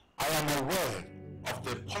 I am aware of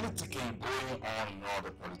the politicking going on in all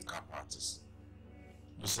the political parties.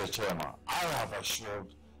 Mr. Chairman, I have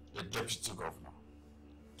assured the Deputy Governor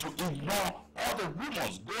to ignore all the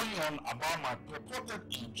rumors going on about my purported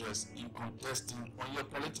interest in contesting on your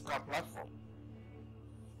political platform.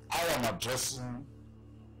 I am addressing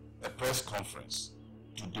a press conference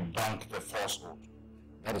to debunk the falsehood.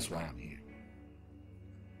 That is why I'm here.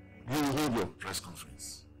 You will hold your press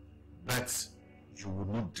conference, but you will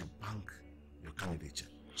not debunk your candidature.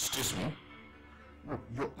 Excuse me? No,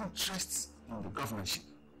 your interests in the governorship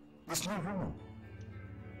is no rumor.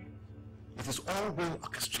 It is all well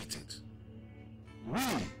orchestrated. We,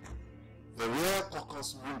 the real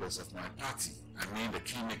caucus members of my party, I mean the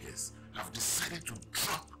kingmakers, have decided to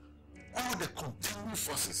drop all the contending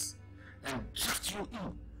forces and draft you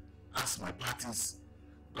in as my party's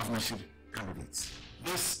governorship candidates.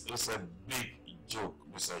 This is a big joke,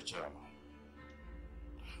 Mr. Chairman.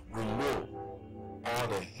 We know all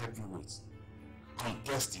the heavyweights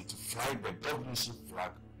contesting to fly the governorship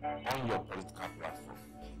flag on your political platform,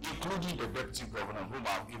 including the deputy governor whom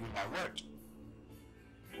I've given my word.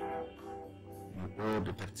 You owe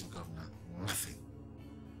the deputy governor nothing.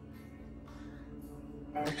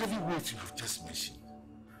 The heavyweights you have just mentioned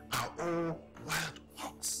are all wild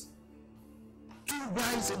hogs, too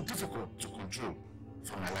wise and difficult to control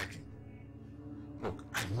for my liking. Look,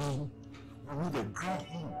 I mean, we need a great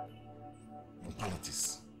man in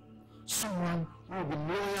politics. Someone who will be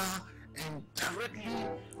loyal and directly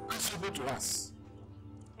answerable to us.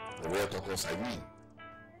 The real caucus, I mean.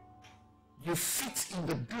 You fit in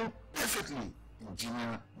the bill perfectly,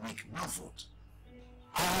 Engineer Nick Malford.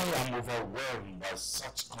 I am overwhelmed by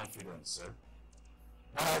such confidence, sir.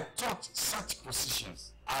 But I thought such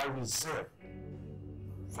positions are reserved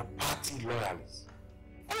for party loyalists.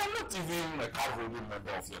 I am not even a card-holding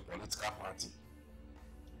member of your political party.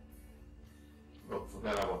 Look,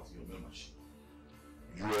 forget about your membership.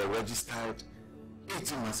 You were registered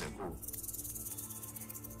 18 months ago.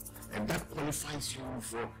 And that qualifies you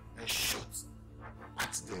for a shot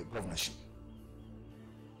at the governorship.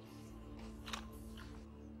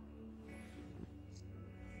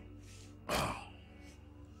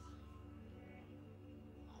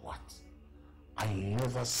 What? I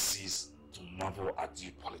never cease to marvel at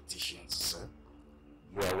you politicians, sir.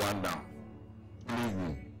 You are one down. Believe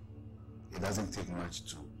me, it doesn't take much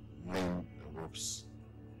to learn the ropes.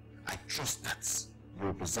 I trust that you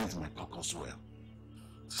represent my caucus well.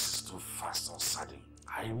 This is too fast or sudden.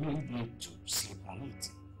 I really need to sleep on it.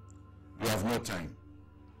 We have no time.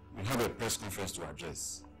 We have a press conference to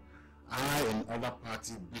address. I and other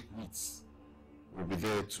party bigwigs will be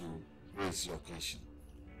there to grace your occasion.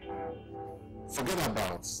 Forget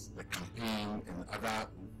about the campaign and other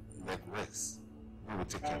legworks. We will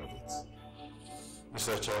take care of it.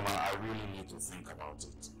 Mr. Chairman, I really need to think about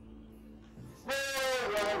it.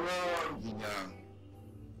 Well, Engineer.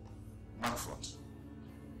 Markford,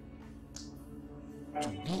 to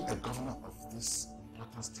be a governor of this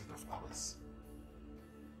important state of ours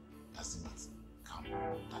does not come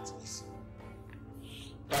that easy.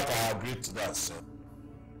 But I agree to that, sir.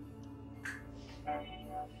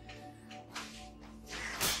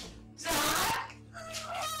 Dad!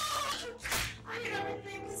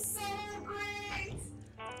 Everything is so great!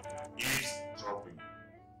 Eavesdropping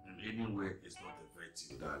in any way is not a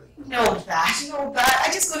virtue, darling. No, Dad. I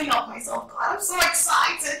just couldn't help myself. God, I'm so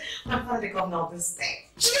excited. I'm finally the governor of this state.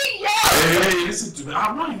 Gee, Hey, listen to me.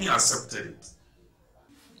 I've not even accepted it.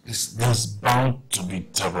 There's bound to be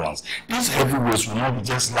turbulence. These heavyweights will not be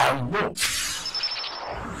just lying low.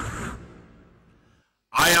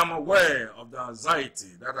 I am aware of the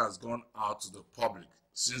anxiety that has gone out to the public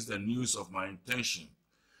since the news of my intention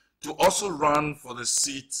to also run for the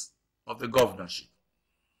seat of the governorship.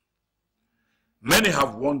 Many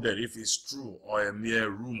have wondered if it's true or a mere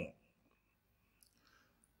rumor.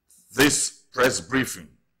 This press briefing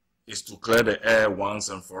is to clear the air once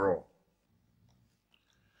and for all.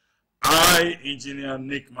 I, Engineer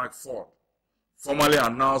Nick McFord, formally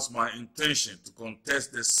announced my intention to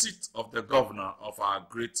contest the seat of the governor of our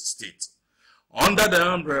great state under the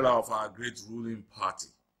umbrella of our great ruling party.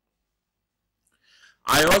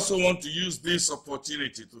 I also want to use this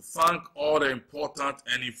opportunity to thank all the important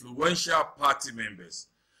and influential party members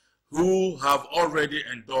who have already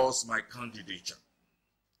endorsed my candidature.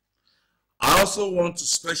 I also want to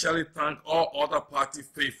specially thank all other party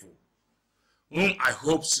faithful whom I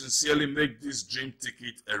hope sincerely make this dream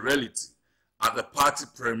ticket a reality at the party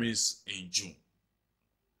premise in June.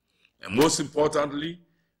 And most importantly,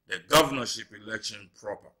 the governorship election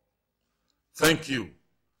proper. Thank you,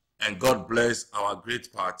 and God bless our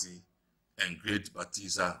great party and great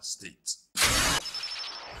Batiza state.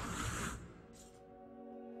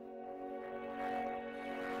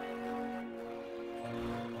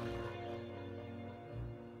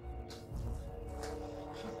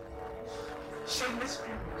 Shameless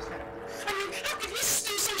criminals. I mean, how can you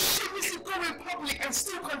still so shamelessly go in public and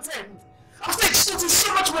still contend? After extorting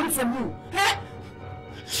so much money from you, eh?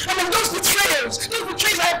 I mean, those betrayals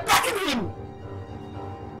are backing him.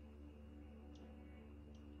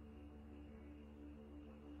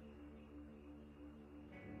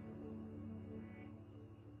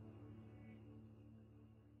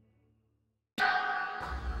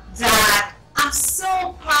 Dad, I'm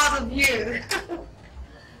so proud of you.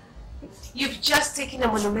 You've just taken a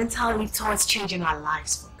monumental leap towards changing our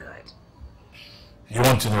lives for good. You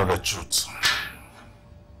want to know the truth?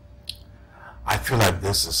 I feel like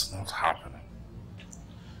this is not happening.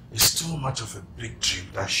 It's too much of a big dream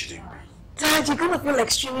that shouldn't be. Dad, you're going to feel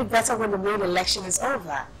extremely better when the main election is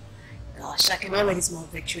over. Gosh, I can already smell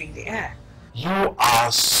victory in the air. You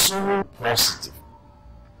are so positive.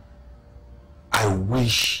 I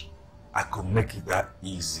wish I could make it that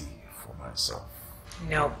easy for myself.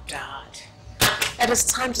 No, Dad. It is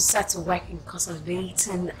time to set to work in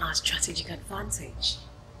consolidating our strategic advantage.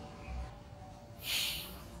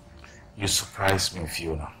 You surprised me,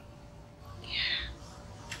 Fiona. Yeah.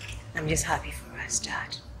 I'm just happy for us,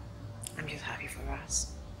 Dad. I'm just happy for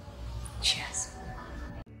us. Cheers.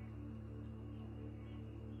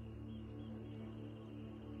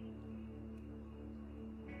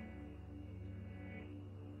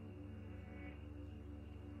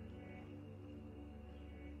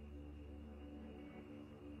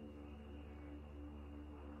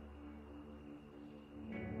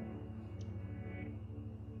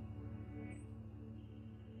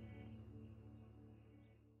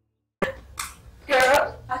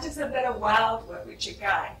 I just had that a wild one with your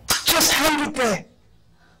guy. Just hang it there,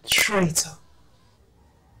 traitor.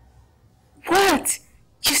 What?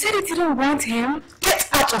 You said you didn't want him? Get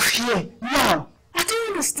out of here, now. I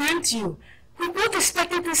don't understand you. We both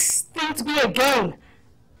expected this thing to be a game.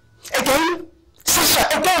 Again?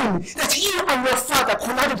 Sasha, again, that you and your father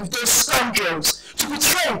collided with those scoundrels to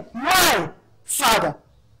betray my father.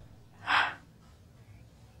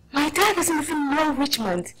 My dad doesn't even know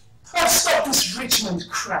Richmond. Oh, stop this Richmond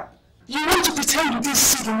crap. You want to pretend you didn't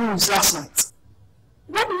see the news last night.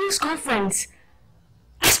 What news conference?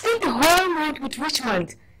 I spent the whole night with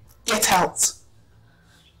Richmond. Get out.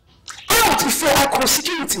 Out before I call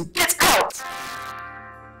security. Get out.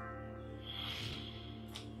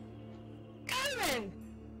 Karen!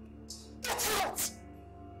 Get out.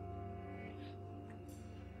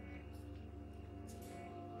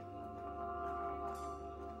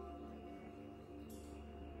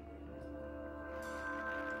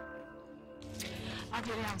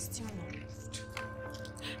 Actually, I'm still not.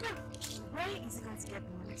 Now, where is he going to get the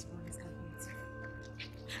money for this company?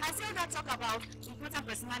 I I say that talk about important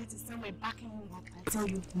personalities somewhere backing me up. I tell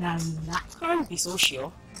you, nah. Can't be so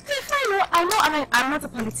sure. If I know I'm not a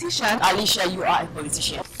politician. Alicia, you are a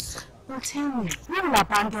politician. Well, tell me, who will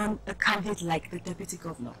abandon a candidate like the deputy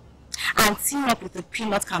governor and team up with a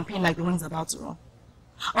peanut campaign like the ones about to run?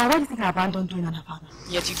 Or what do you think I abandoned doing on her father?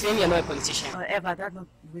 Yet you claim you're not a politician. However, that's not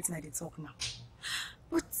the way I did talk now.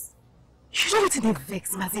 But you don't need to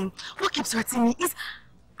vex me, as in, what keeps hurting me is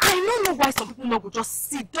I don't know why some people not go just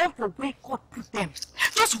sit down for where God put them.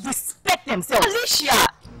 Just respect themselves. Alicia!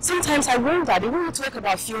 Sometimes I wonder, they want to talk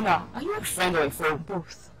about Fiona. Are you a friend or a foe?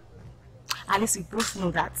 Both. At least we both know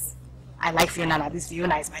that I like Fiona and at least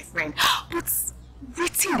Fiona is my friend. But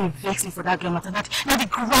waiting they vex me for that girl matter. Now they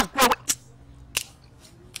grab girl.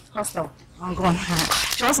 Hostel, I'm gone.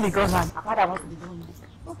 She wants to be gone, man. I thought I want to be gone.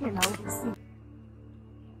 Okay, now we can see.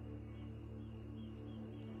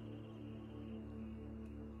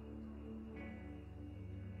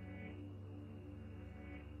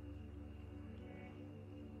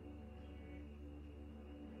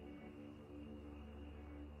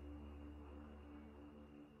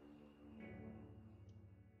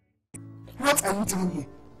 What are you doing here?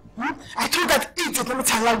 I told that idiot not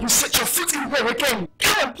to allow you set your foot in here again.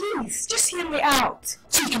 Karen, please, just hear me out.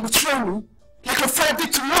 So you can betray me? Like your father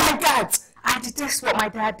did to my dad. I detest what my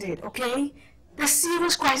dad did, okay? There's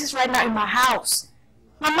serious crisis right now in my house.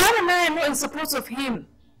 My mom and I are not in support of him.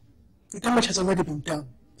 The damage has already been done.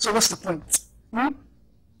 So what's the point?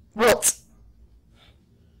 What?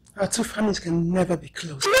 Our two families can never be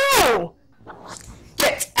close. No!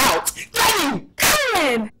 Get out! Daddy!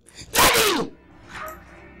 Karen! Daddy!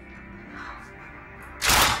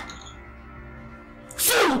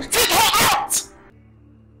 Fool! Take her out!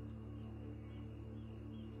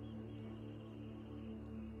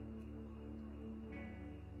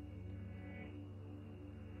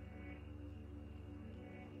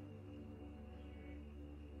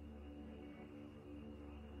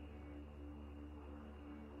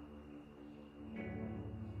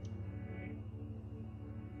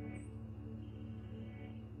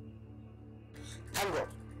 Thank God.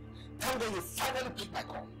 Thank God you finally picked my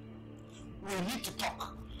call. We need to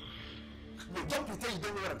talk. No, don't pretend you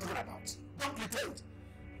don't know what I'm talking about. Don't pretend.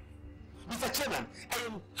 Mr. Chairman, I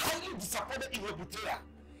am highly disappointed in your betrayal.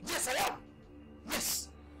 Yes, I am. Yes.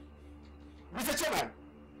 Mr. Chairman.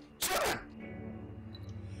 Chairman.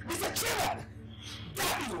 Mr. Chairman.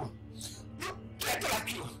 Damn you. You get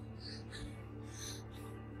like you.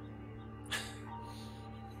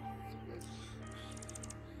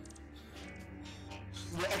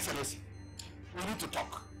 Your Excellency, we need to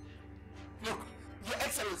talk. Look, Your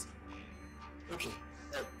Excellency. Okay,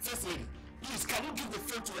 First Lady, please, can you give the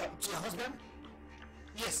phone to your husband?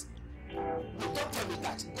 Yes. No, don't tell me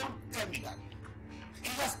that. Don't tell me that. He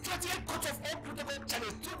has 28 cut off all protocol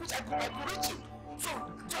channels through which I could reach him. So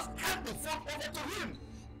just hand the phone over to him.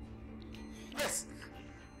 Yes.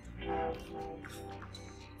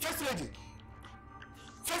 First Lady.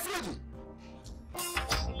 First Lady.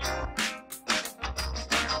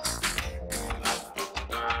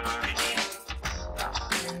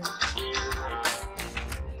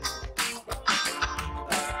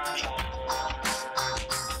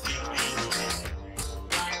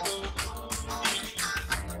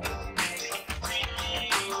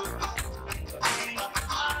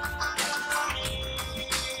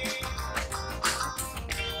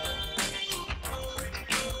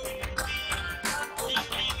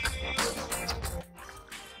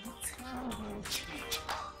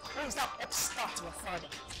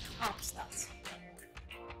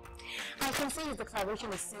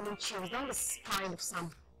 Declaration is sending chills down the spine of some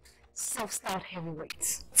self-styled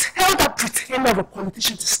heavyweights. Tell that pretender of a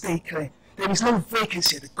politician to stay clear. There is no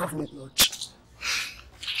vacancy at the government lodge.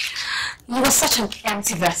 You are such an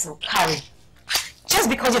empty vessel, Carrie. Just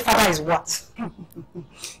because your father is what?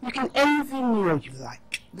 You can envy me all you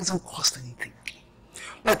like. It doesn't cost anything.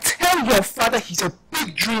 But tell your father he's a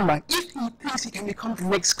big dreamer if he thinks he can become the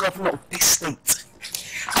next governor of this state.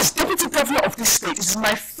 As deputy governor of this state, it is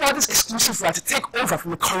my father's exclusive right to take over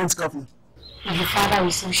from the current governor. If your father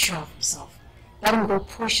is so sure of himself, let him go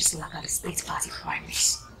push his luck at the state party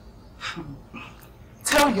primaries.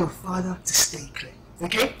 Tell your father to stay clear,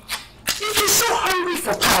 okay? If he's so hungry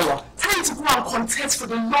for power, tell him to go and contest for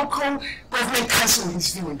the local government council in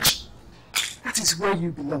his village. That is where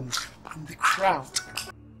you belong, in the crowd.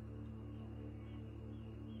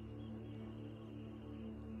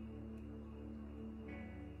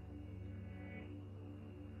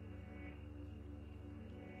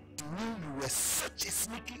 You were such a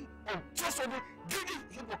sneaky, untrustworthy, greedy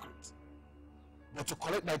hypocrite. But to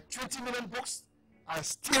collect my 20 million bucks and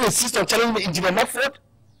still insist on telling me Engineer Medford?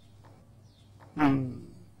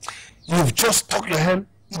 You've just stuck your hand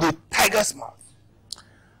in a tiger's mouth.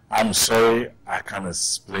 I'm sorry, I can't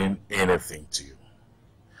explain anything to you.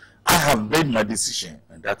 I have made my decision,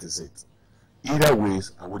 and that is it. Either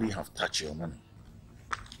ways, I wouldn't have touched your money.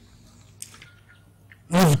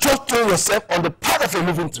 You've just thrown yourself on the path of a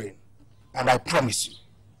moving train, and I promise you,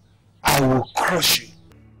 I will crush you.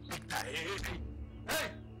 Hey!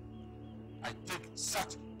 I take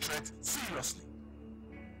such threat seriously.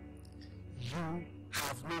 You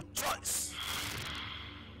have no choice.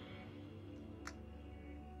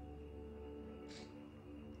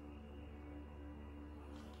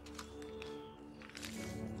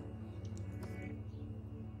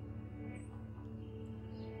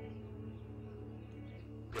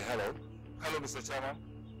 Hello? Hello, Mr. Chairman?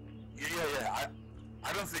 Yeah.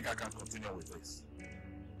 I don't think I can continue with this.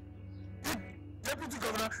 The Deputy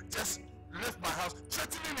Governor just left my house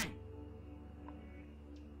threatening me.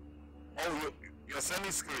 Oh, you're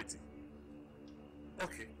sending security?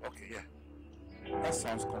 Okay, yeah. That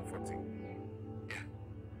sounds comforting. Yeah.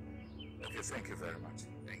 Okay, thank you very much.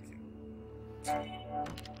 Thank you.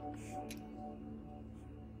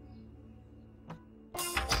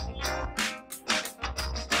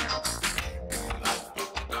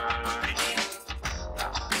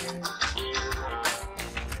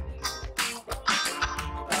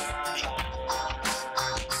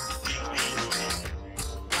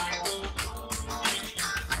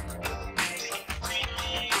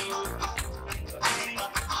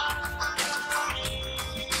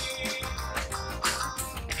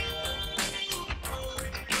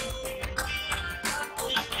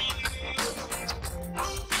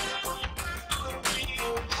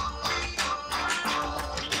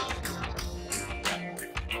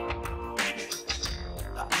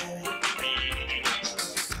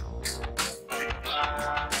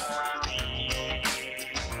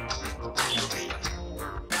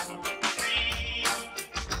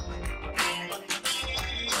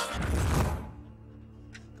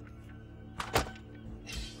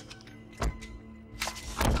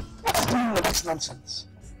 Nonsense.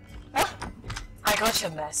 Huh? I got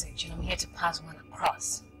your message and I'm here to pass one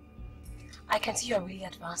across. I can see you're really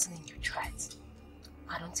advancing in your threats.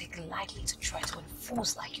 I don't take it lightly to threat when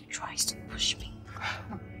fools like you tries to push me.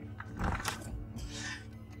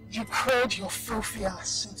 You poured your filthy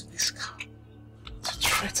ass into this car to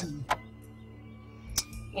threaten me.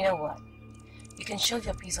 You know what? You can shove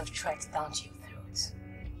your piece of threat down to your throat.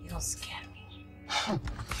 You don't scare me.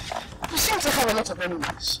 You seem to have a lot of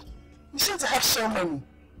enemies. You seem to have so many,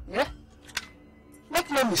 yeah?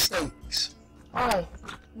 Make no mistakes. I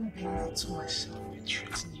will be able to myself be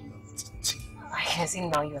threatening you to you. I can see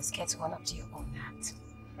now you're scared to run up to your own hat.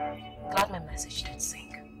 Glad my message didn't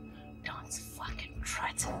sink. Don't fucking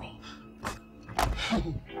threaten me.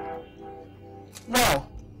 Now,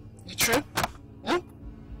 you true? Hmm?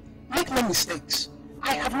 Make no mistakes.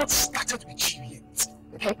 I have not started with you yet,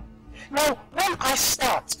 okay? Now, when I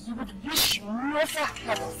start, you would wish you never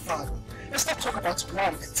had a father. Let's not talk about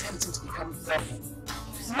one attempting to become governor.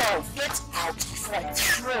 Now, get out before I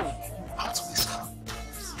throw you out of this car.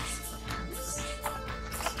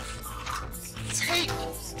 Take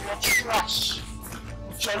your trash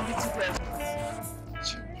with your little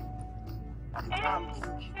children. I'm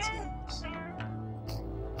impudent.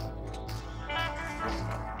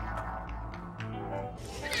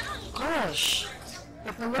 Gosh.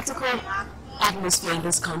 The political atmosphere in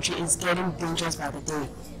this country is getting dangerous by the day.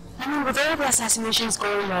 I mean, with all the assassinations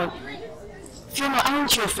going on, Fiona,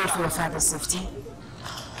 aren't you afraid for your father's safety?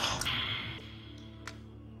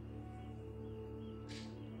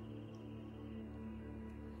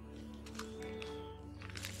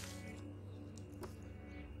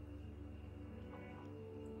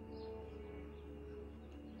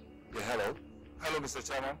 Yeah, hello? Hello, Mr.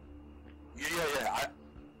 Chairman? Yeah.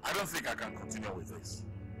 I don't think I can continue with this.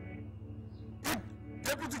 The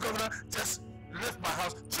Deputy Governor just left my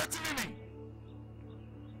house threatening me.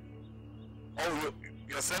 Oh,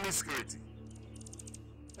 you're sending security?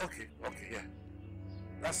 Okay, yeah.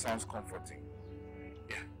 That sounds comforting.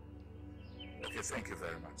 Yeah. Okay, thank you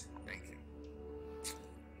very much. Thank you.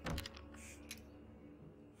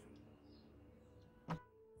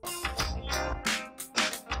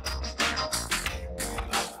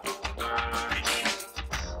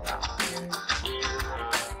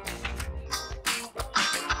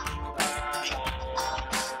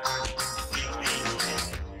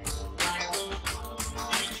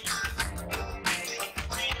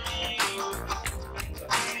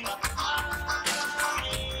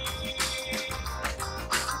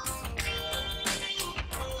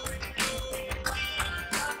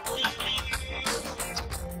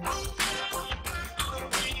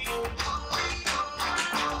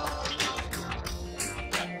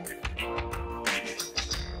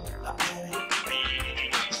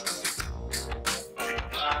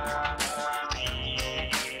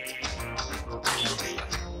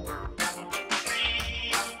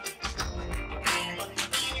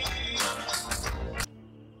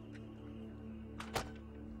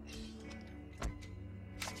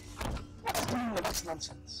 this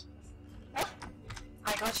nonsense? Huh?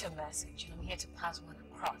 I got your message and I'm here to pass one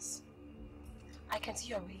across. I can see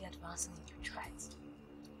you're really advancing in your threats.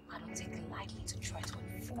 I don't take it lightly to try to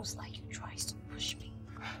enforce like you tries to push me.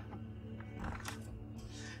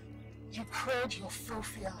 You poured your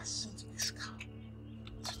filthy ass into this car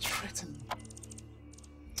to threaten me.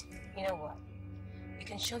 You know what? You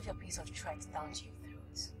can shove your piece of threat down to your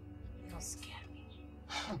throat. You don't scare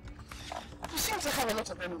me. You seem to have a lot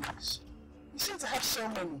of enemies. You seem to have so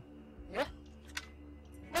many. Yeah?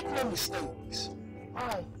 Make no mistakes.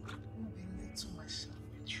 I will belittle myself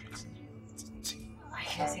in treating you. I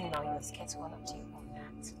can see now you're scared to run up to you on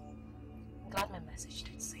that. I'm glad my message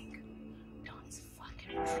did sink. Don't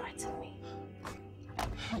fucking threaten me.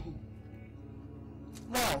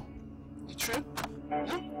 Now, you true?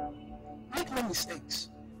 Hmm? Make no mistakes.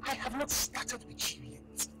 I have not started with you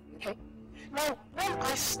yet. Okay? Now, when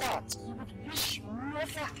I start, you would wish you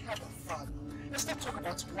never had a father. Let's not talk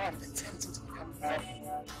about one attempting to become a father.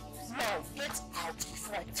 Now, get out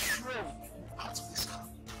before I throw you out of this car.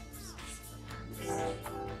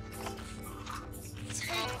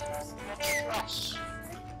 Take your trash.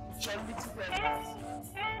 Gently to them.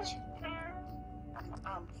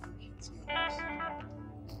 I'm thinking to you.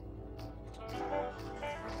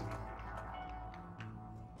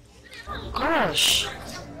 Gosh,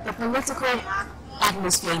 the political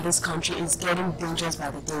atmosphere in this country is getting dangerous by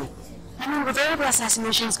the day. I mean, with all the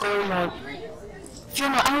assassinations going on,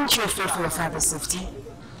 Fiona, aren't you afraid for your father's safety?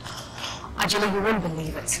 Actually, you won't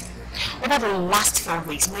believe it. Over the last 4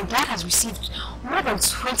 weeks, my dad has received more than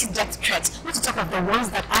 20 death threats, not to talk of the ones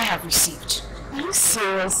that I have received. Are you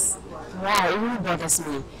serious? Wow, it really bothers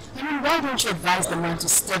me. I mean, why don't you advise the man to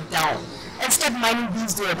step down and stop minding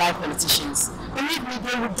these do-or-die politicians? Believe me,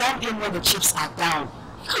 they will dump in when the chips are down.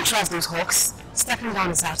 You can't trust those hawks. Stepping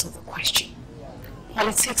down is out of the question.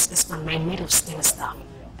 Politics is for men made of steel stuff,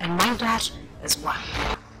 and my dad is one.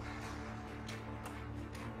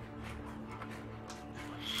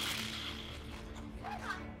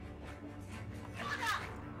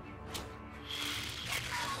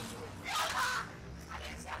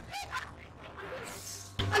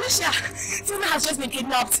 Alicia, Fiona has just been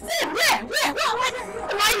kidnapped. Where? Right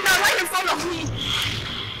now, right in front of me.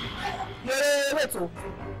 Wait.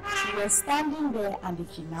 She was standing there and the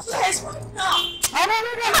kidnapper. Yes, no. I'm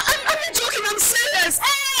not joking, I'm serious.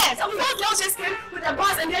 Hey, some girls just came with a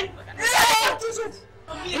bus and then...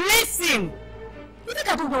 Listen! You think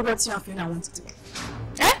I don't know what you and Fiona want to do?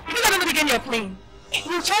 Eh? You think I don't know the game you're playing?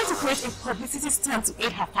 You're trying to create a publicity stunt to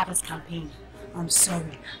aid her father's campaign. I'm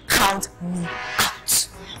sorry. Count me out.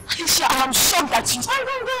 Alicia, I'm shocked that you...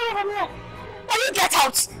 Can you get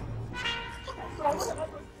out?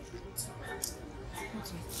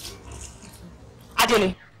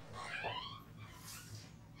 Adele.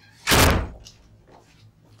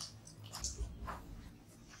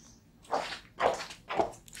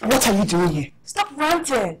 What are you doing here? Stop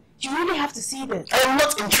ranting. You really have to see this. I am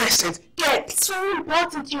not interested. Yeah, it's very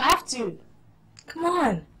important. You have to. Come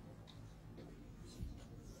on.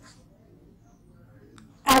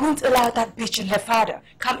 I won't allow that bitch and her father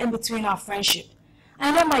come in between our friendship.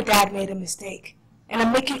 I know my dad made a mistake, and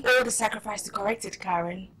I'm making all the sacrifice to correct it,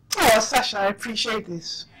 Karen. Oh, Sasha, I appreciate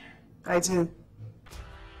this. I do.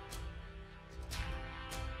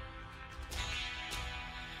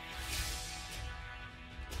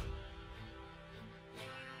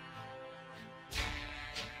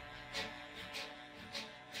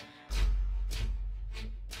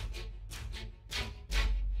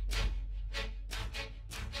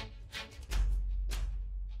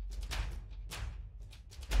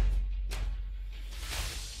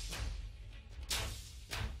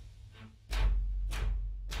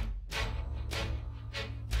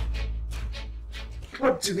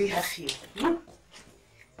 What do we have here?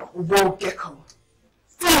 Wall gecko.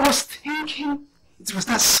 I was thinking it was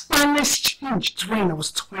that Spanish change train I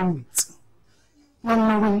was toying with. Not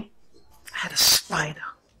knowing I had a spider.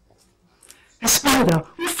 A spider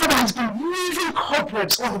whose father has been weaving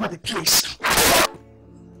cobwebs all over the place.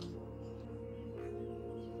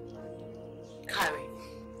 Karen,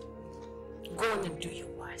 go on and do your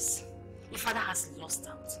worst. Your father has lost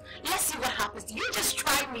out. Let's see what happens. You just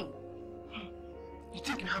try me. You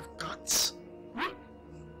think you have guts? Hmm?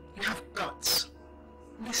 You have guts.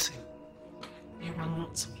 Listen, you are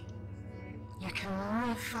not me. You can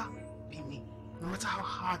never be me, no matter how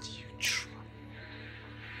hard you try.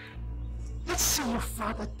 Let's see your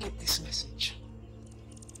father get this message.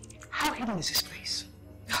 How hidden is his place?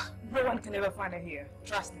 No one can ever find her here.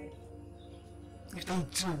 Trust me. If they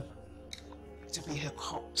do, it'll be her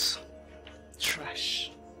corpse.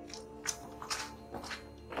 Trash.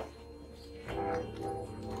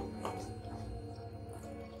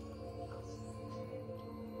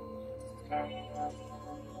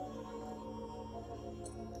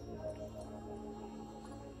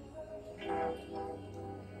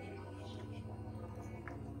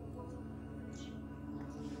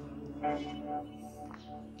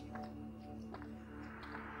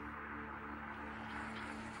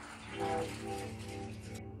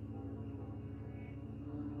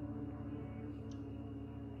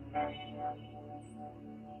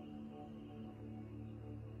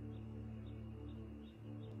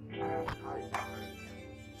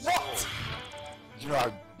 What? You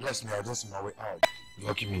know, bless me, I was just on my way out.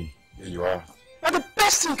 Lucky me, here you are. Now the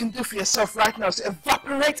best thing you can do for yourself right now is to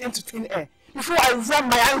evaporate into thin air before I ram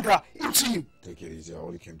my anger into you. Take it easy, I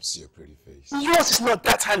only came to see your pretty face. Yours is not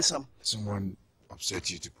that handsome. Someone upset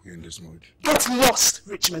you to put you in this mood. Get lost,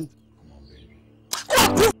 Richmond. Come on, baby.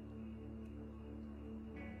 Go on,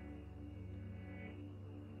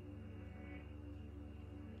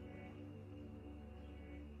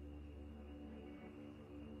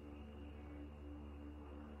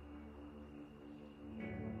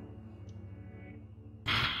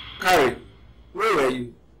 Harry, where were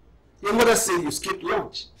you? Your mother said you skipped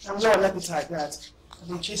lunch. I'm not an appetite, Dad. I've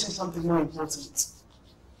been chasing something more important.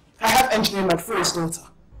 I have engineering for his daughter.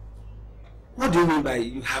 What do you mean by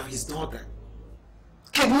you have his daughter?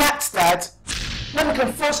 Kidnapped, Dad. Now we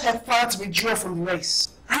can force her father to withdraw from the race.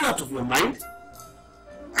 Are you out of your mind?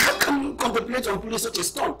 How can you contemplate on pulling such a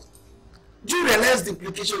stunt? Do you realize the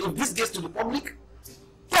implication if this gets to the public?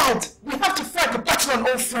 Dad, we have to fight the battle on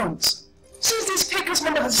all fronts. Since these Pecos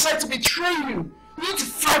members have decided to betray you, we need to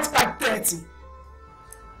fight back dirty.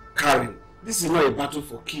 Karen, this is not a battle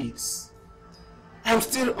for kids. I'm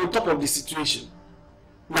still on top of the situation.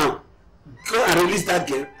 Now, go and release that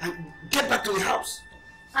girl and get back to the house.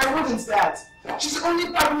 I wouldn't, Dad. She's the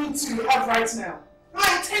only partner you have right now.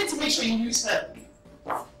 I intend to make sure you use her.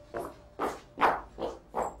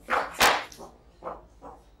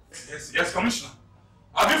 Yes, Commissioner.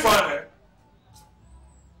 Have you found her?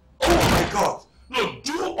 Oh my God! No,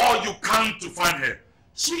 do all you can to find her.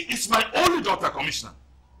 She is my only daughter, Commissioner.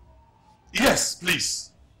 Yes,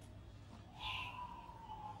 please.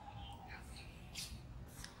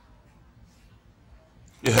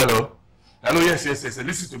 Yeah, hello. Hello, yes.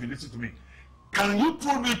 Listen to me. Can you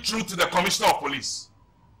pull me through to the Commissioner of Police?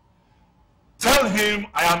 Tell him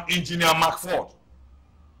I am Engineer McFord.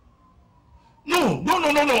 No,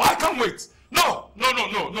 I can't wait. No,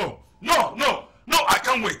 I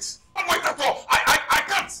can't wait. I can't wait at all. I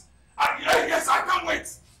can't. Yes, I can't wait.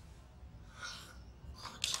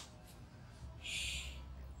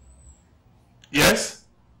 Yes?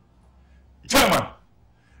 Chairman,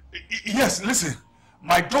 yes, listen.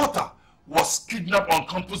 My daughter was kidnapped on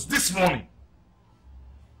campus this morning.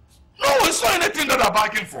 No, it's not anything that I'm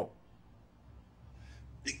bargaining for.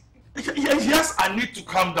 Yes, I need to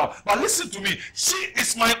calm down. But listen to me. She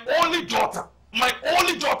is my only daughter. My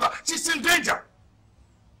only daughter. She's in danger.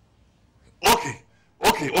 Okay,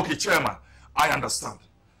 Chairman. I understand.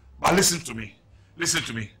 But listen to me.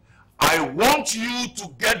 I want you to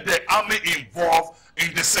get the army involved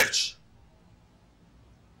in the search.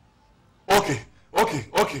 Okay,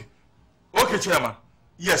 Chairman.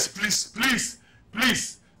 Yes, please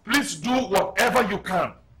do whatever you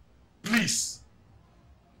can. Please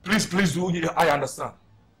do. I understand.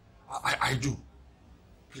 I do.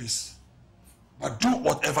 Please. But do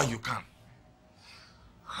whatever you can.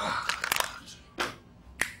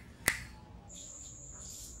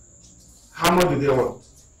 How much do they want?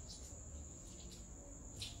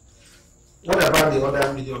 What about the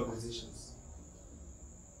other media organizations?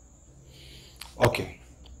 Okay,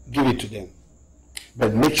 give it to them.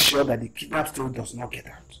 But make sure that the kidnap story does not get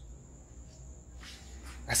out.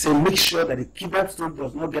 I say make sure that the kidnap story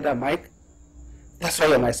does not get out, Mike. That's why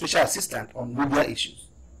you're my special assistant on media issues.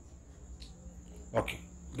 Okay,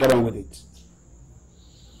 get on with it.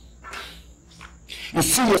 You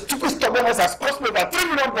see, your stupid stubbornness has cost me about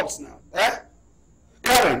 $3 million now. Eh?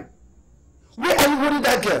 Karen, where are you holding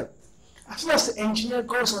that girl? As soon as the engineer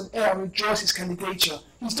goes on air and withdraws his candidature,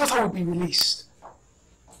 his daughter will be released.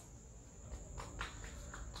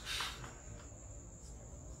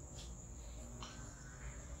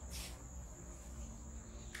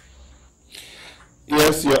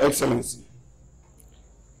 Yes, Your Excellency.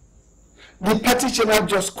 The party chairman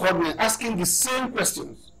just called me asking the same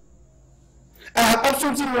questions. I have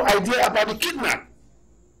absolutely no idea about the kidnap.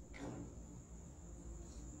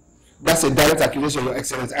 That's a direct accusation, Your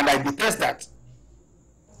Excellency, and I detest that.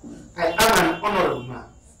 I am an honorable man,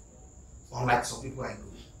 unlike some people I know.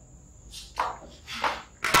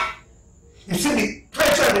 You see the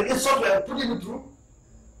pressure and an insult we are putting it through?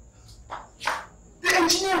 The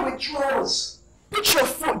engineer withdraws. Put your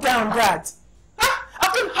foot down, Dad. Huh?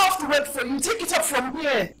 I've done half the work for you. Take it up from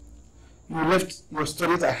here. You left your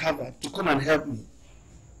studies at Harvard to come and help me.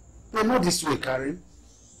 But not this way, Karen.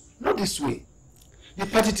 Not this way. The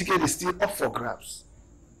party ticket is still up for grabs.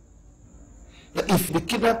 But if the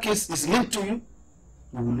kidnap case is linked to you,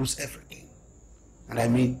 we will lose everything. And I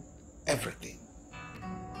mean everything.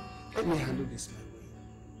 Let me handle this my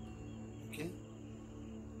way. Okay?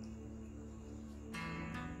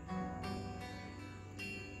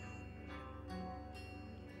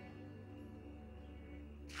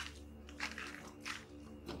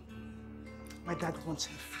 My dad wants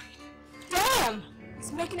her freed. Damn!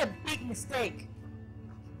 He's making a big mistake.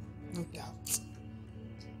 No doubt.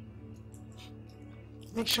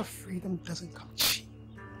 Make sure freedom doesn't come cheap.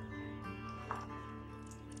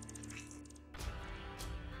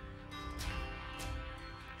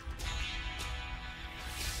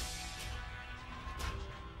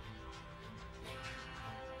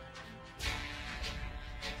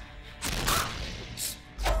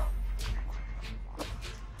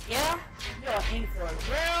 Yeah? You're in for a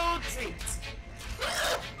real treat.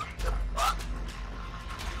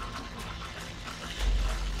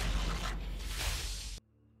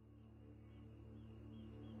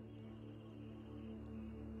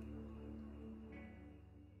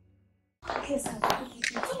 Yes,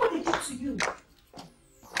 what did they do to you?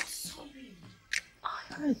 I'm sorry.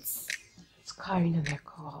 I heard it's carrying on their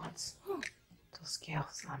cords. Those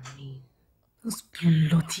girls are mean. Those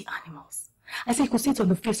bloody animals. I say you could see it on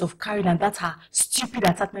the face of Karen and that's her stupid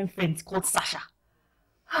attachment friend called Sasha.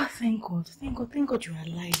 Ah, thank God. Thank God you're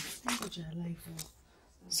alive. Thank God you're alive. Oh.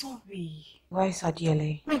 Sorry. Why is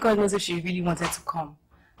Adiele? My God knows if she really wanted to come.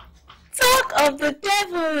 Talk of the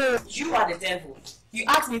devil! You are the devil. You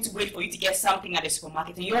asked me to wait for you to get something at the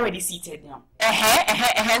supermarket and you're already seated now.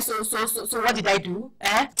 So what did I do?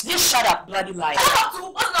 Just shut up, bloody liar. Shut up,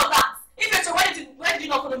 what's all that? If it's so, why did you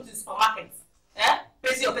not come to the supermarket?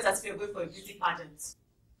 Basically, your face as if you're going for a beauty pageant.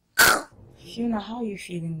 Fiona, how are you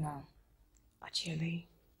feeling now? Actually,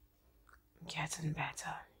 getting better.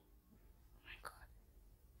 Oh my God.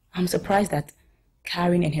 I'm surprised that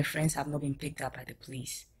Karen and her friends have not been picked up by the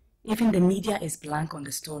police. Even the media is blank on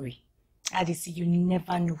the story. Adisi, you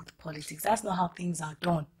never know with politics. That's not how things are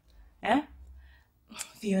done.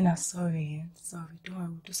 Fiona, sorry. Sorry. Don't worry,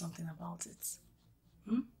 we'll do something about it.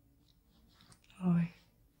 Alright.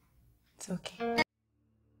 It's okay.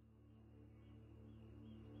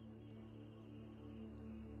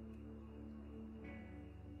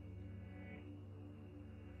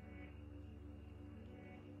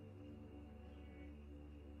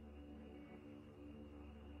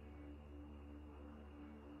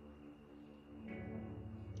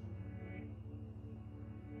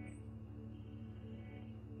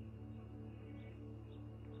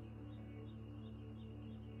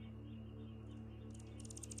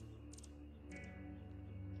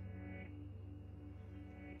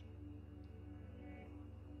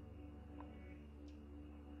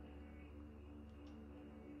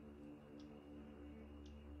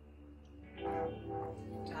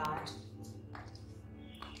 Dad,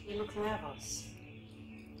 you look nervous.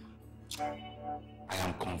 I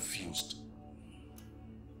am confused.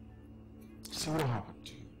 See what happened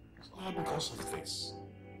to you? It's all because of this.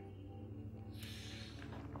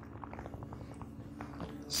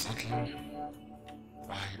 Settling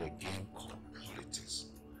by a game called politics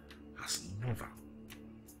has never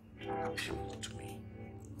appealed to me.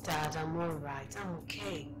 Dad, I'm alright. I'm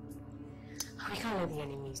okay. We can't let the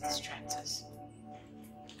enemies distract us.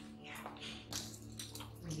 Yeah.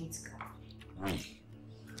 We need to go. We?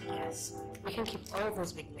 Yes. We can keep all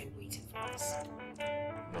those big men waiting for us.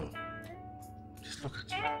 No. Just look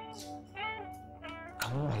at you.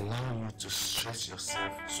 I won't allow you to stress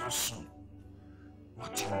yourself so soon.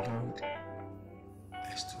 What you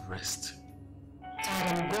need is to rest.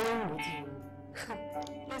 Dad, I'm going with you.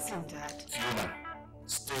 Listen, Dad. Fiona,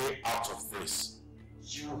 stay out of this.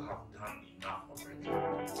 You have done enough already.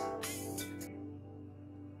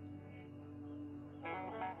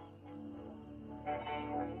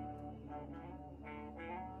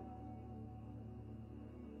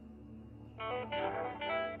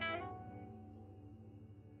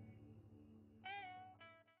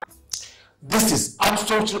 This is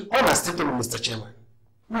absolutely unacceptable, Mr. Chairman.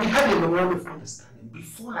 We had a memorandum of understanding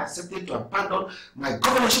before I accepted to abandon my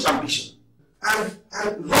governorship ambition and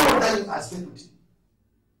run under you as deputy.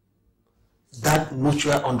 That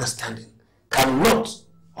mutual understanding cannot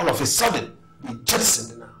all of a sudden be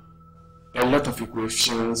jettisoned now. A lot of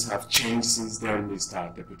equations have changed since then,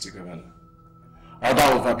 Mr. Deputy Governor. Other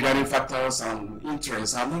overbearing factors and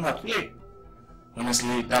interests are not at play.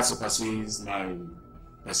 Honestly, that supersedes my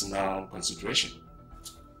personal consideration.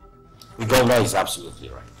 The governor is absolutely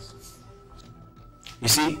right. You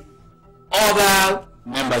see, other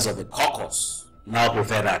members of the caucus now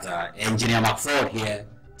prefer that Engineer McFord here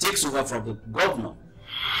takes over from the governor.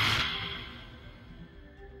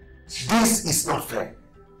 This is not fair.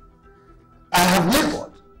 I have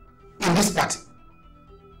labored in this party.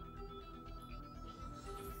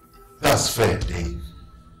 That's fair, Dave.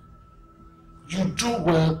 You do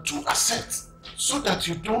well to accept so that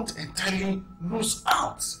you don't entirely lose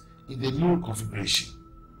out in the new configuration.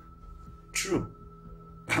 True.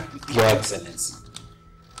 Your Excellency,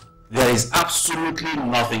 there is absolutely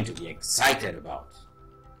nothing to be excited about.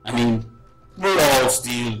 I mean, we all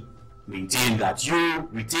still maintain that you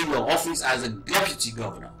retain your office as a deputy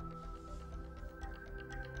governor.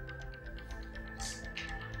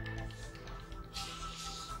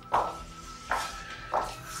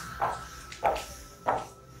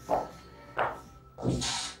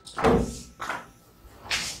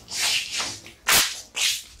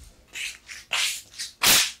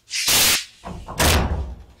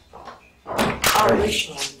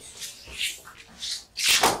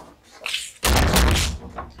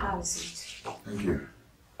 Thank you.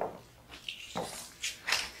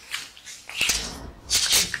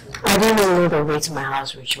 I didn't know the way to my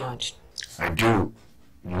house, Richmond. I do.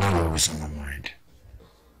 You know what was on my mind.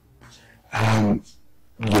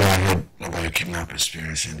 Yeah, I heard about your kidnap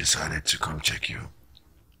experience and decided to come check you.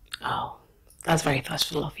 Oh, that's very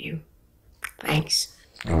thoughtful of you. Thanks.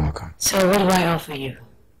 You're welcome. So what do I offer you?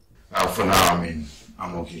 For now, I mean,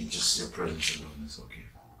 I'm okay. Just your presence alone is okay.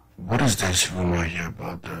 What is this rumor here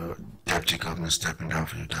about the deputy governor stepping down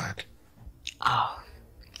for your dad? Oh,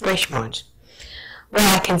 Richmond.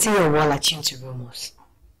 Well, I can see you're well attuned to rumors.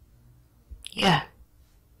 Yeah.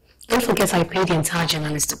 Don't forget I paid the entire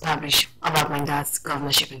journalist to publish about my dad's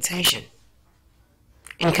governorship intention.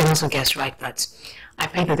 And you can also guess right that I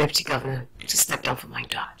paid the deputy governor to step down for my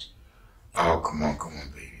dad. Oh, come on,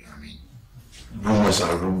 baby. I mean, rumors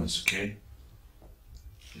are rumors, okay?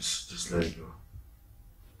 Just let it go.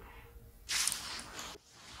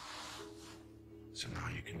 So now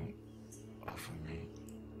you can offer me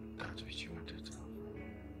that which you wanted to offer.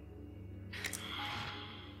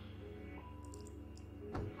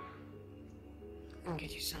 I'll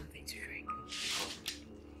get you something to drink.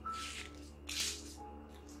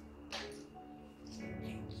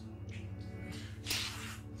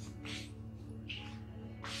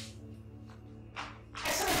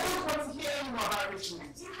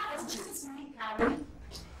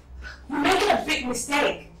 You're making a big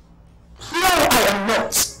mistake. No, I am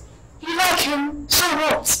not. You like him, so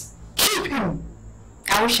what? Keep him.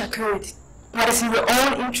 I wish I could, but it's in your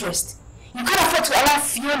own interest. You can't afford to allow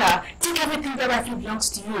Fiona take everything that rightfully belongs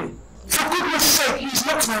to you. For goodness sake, he's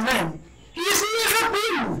not my man. He has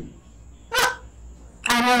never been.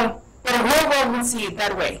 I know, but the whole world won't see it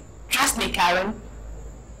that way. Trust me, Karen.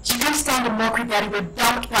 You can't stand the mockery that you were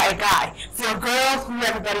dumped by a guy for a girl who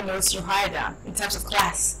everybody knows you're higher than in terms of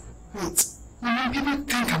class. Wait, people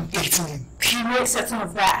think I'm dating him. He made certain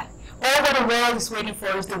of that. All that the world is waiting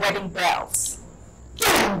for is the wedding bells.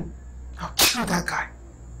 Yeah, I'll kill that guy.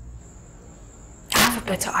 I have a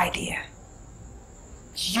better idea.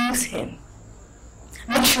 Use him.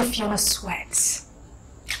 Make sure Fiona sweats.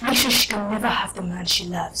 Make sure she can never have the man she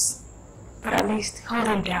loves. But at least hold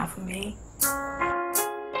him down for me.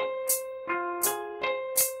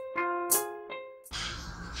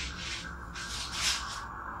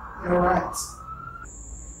 You're right.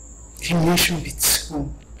 Humiliation will be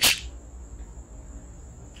too.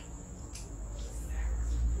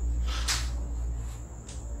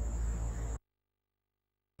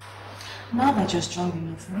 Now that you're strong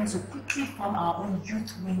enough, we need to quickly form our own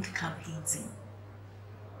youth wing campaign team.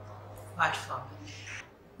 What for?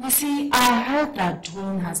 You see, I heard that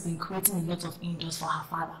Dwayne has been creating a lot of indoors for her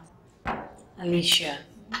father. Alicia,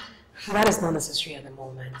 that is not necessary at the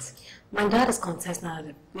moment. My dad is contesting at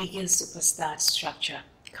the biggest superstar structure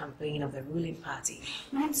campaign of the ruling party.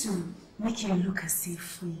 We need to make it look as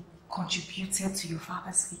if we contributed to your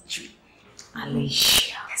father's victory.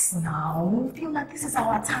 Alicia. Yes, now. I feel like this is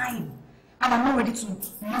our time. And I'm not ready to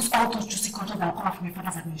lose all those juicy contracts that will come from your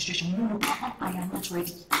father's administration. No, I am not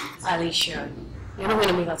ready. Alicia, you're not going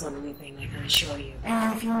to make out on anything, I can assure you.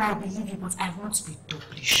 And if you might believe you, but I want to be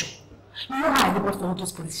doubly sure. You know how I labored for all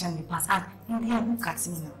those politicians in the past, and in the end, look at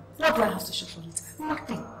me now. What do I have to show for it?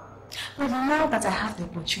 Nothing. But now that I have the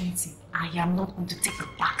opportunity, I am not going to take the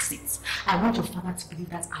back seat. I want your father to believe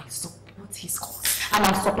that I support his cause, and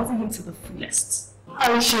I'm supporting him to the fullest.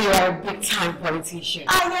 Are you sure you are a big-time politician?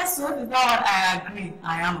 Ah, yes, so with that one, I agree.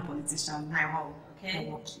 I am a politician. My home, okay?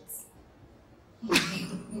 Work it.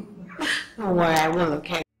 Don't worry, I will,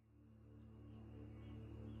 okay?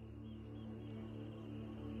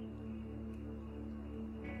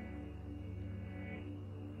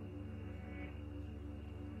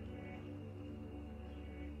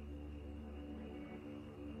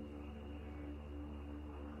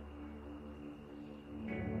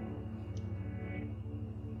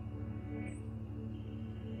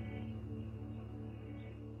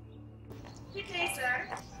 Good day,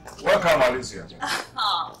 sir. Welcome, Alicia.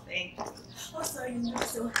 Oh, thank you. Oh, sir, you look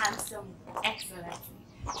so handsome. Excellent.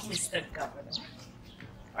 Mr. Governor.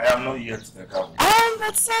 I am not yet the governor.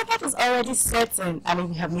 But sir, that is already certain. I mean,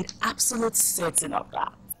 we have made absolute certain of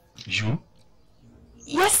that. You?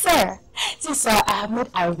 Yes, sir. See, sir, I have made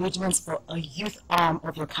arrangements for a youth arm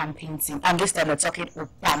of your campaign team. And this time we're talking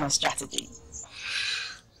Obama strategy.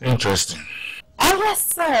 Interesting. Oh,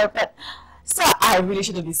 yes, sir. But, sir, I really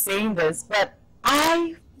shouldn't be saying this, but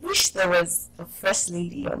I wish there was a first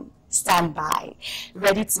lady on standby,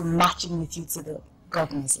 ready to march in with you to the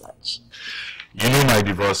governor's lodge. You know my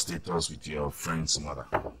divorce status with your friend's mother.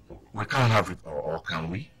 We can't have it all, can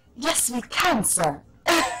we? Yes, we can, sir.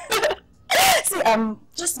 See,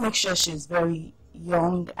 just make sure she's very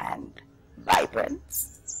young and vibrant.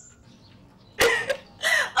 Sir,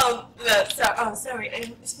 sorry,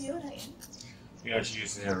 is Fiona in? Yeah, she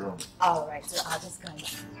is in her room. All right, so I'll just come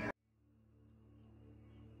back.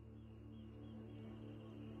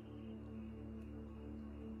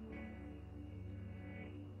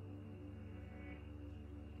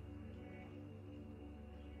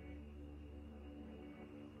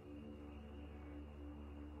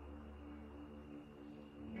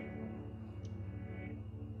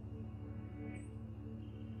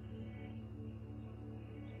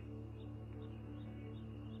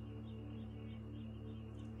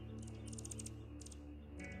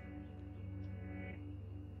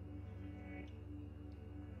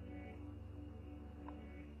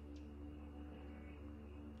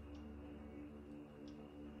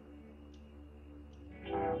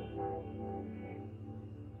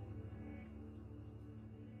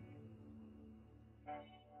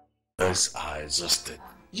 Guys are exhausted.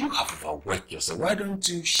 You have overworked yourself. Why don't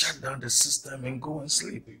you shut down the system and go and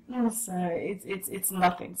sleep? No, sir. It's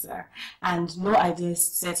nothing, sir. And no idea is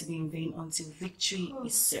set to be in vain until victory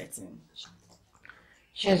is certain.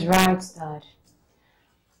 She's right, Dad.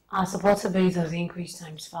 Our supporter base has increased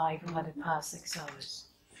 ×5 over the past 6 hours.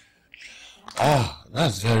 Ah,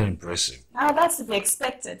 that's very impressive. Now that's to be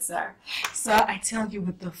expected, sir. Sir, I tell you,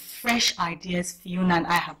 with the fresh ideas Fiona and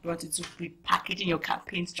I have brought into repackaging your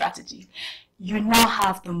campaign strategy, you now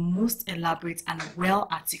have the most elaborate and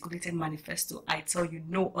well-articulated manifesto I tell you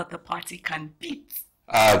no other party can beat.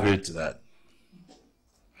 I agree to that.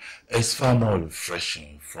 It's far more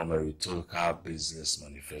refreshing from a rhetorical business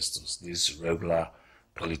manifestos. These regular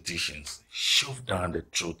politicians shove down the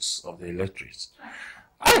throats of the electorate.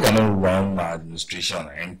 I cannot run my administration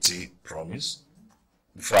on empty promise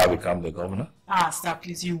before I become the governor. Ah, sir,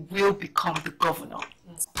 please, you will become the governor.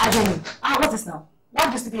 I don't know. What's this now?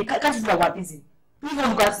 What used to be? Can't you see that we're busy? Please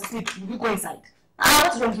don't go to sleep. You go inside.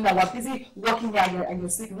 What's wrong with you now? We're busy working there and you're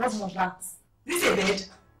sleeping. What's wrong with that? This is a bed.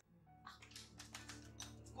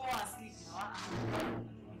 Go and sleep now.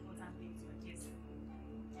 Important things you're guessing.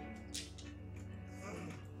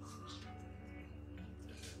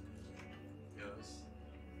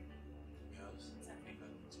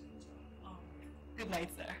 Good night,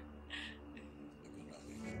 sir.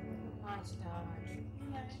 Nice, Dad. Good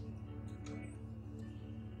night.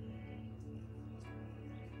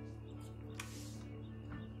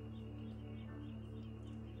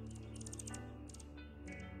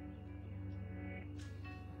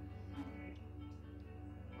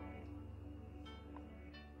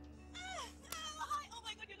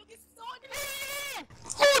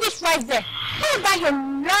 Hold it right there. Hold that your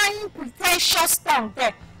lying, pretentious tongue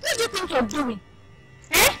there. What do you think you're doing?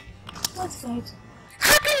 Eh? What's that?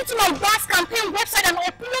 Hacking into my dad's campaign website and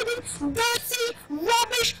uploading dirty,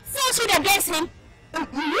 rubbish, falsehood against him?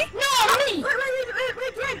 Me? No, me!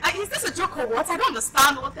 Wait. Is this a joke or what? I don't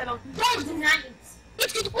understand what kind of... Don't deny it.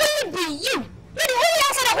 It could only be you. You're the only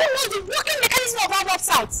outsider who knows the working mechanism of our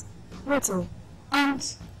website. Rachel,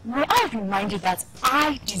 and may I remind you that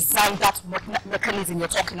I designed that mechanism you're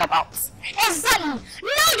talking about? Exactly.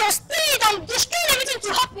 Now you're stealing it and destroying everything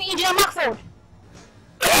to help me in your Macford.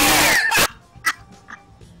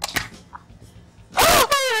 Oh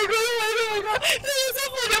my god! This is so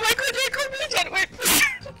funny. My God,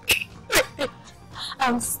 wait.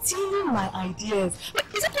 I'm stealing my ideas. Wait,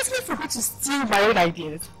 is it possible actually for me to steal my own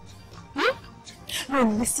ideas. Hmm? No,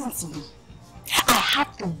 listen to me. I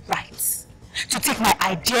have the right to take my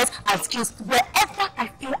ideas and skills wherever I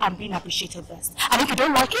feel I'm being appreciated best. And if you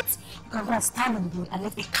don't like it, you can go and stand on the road and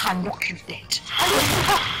let me can knock you dead.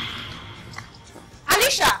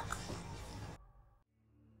 Alicia!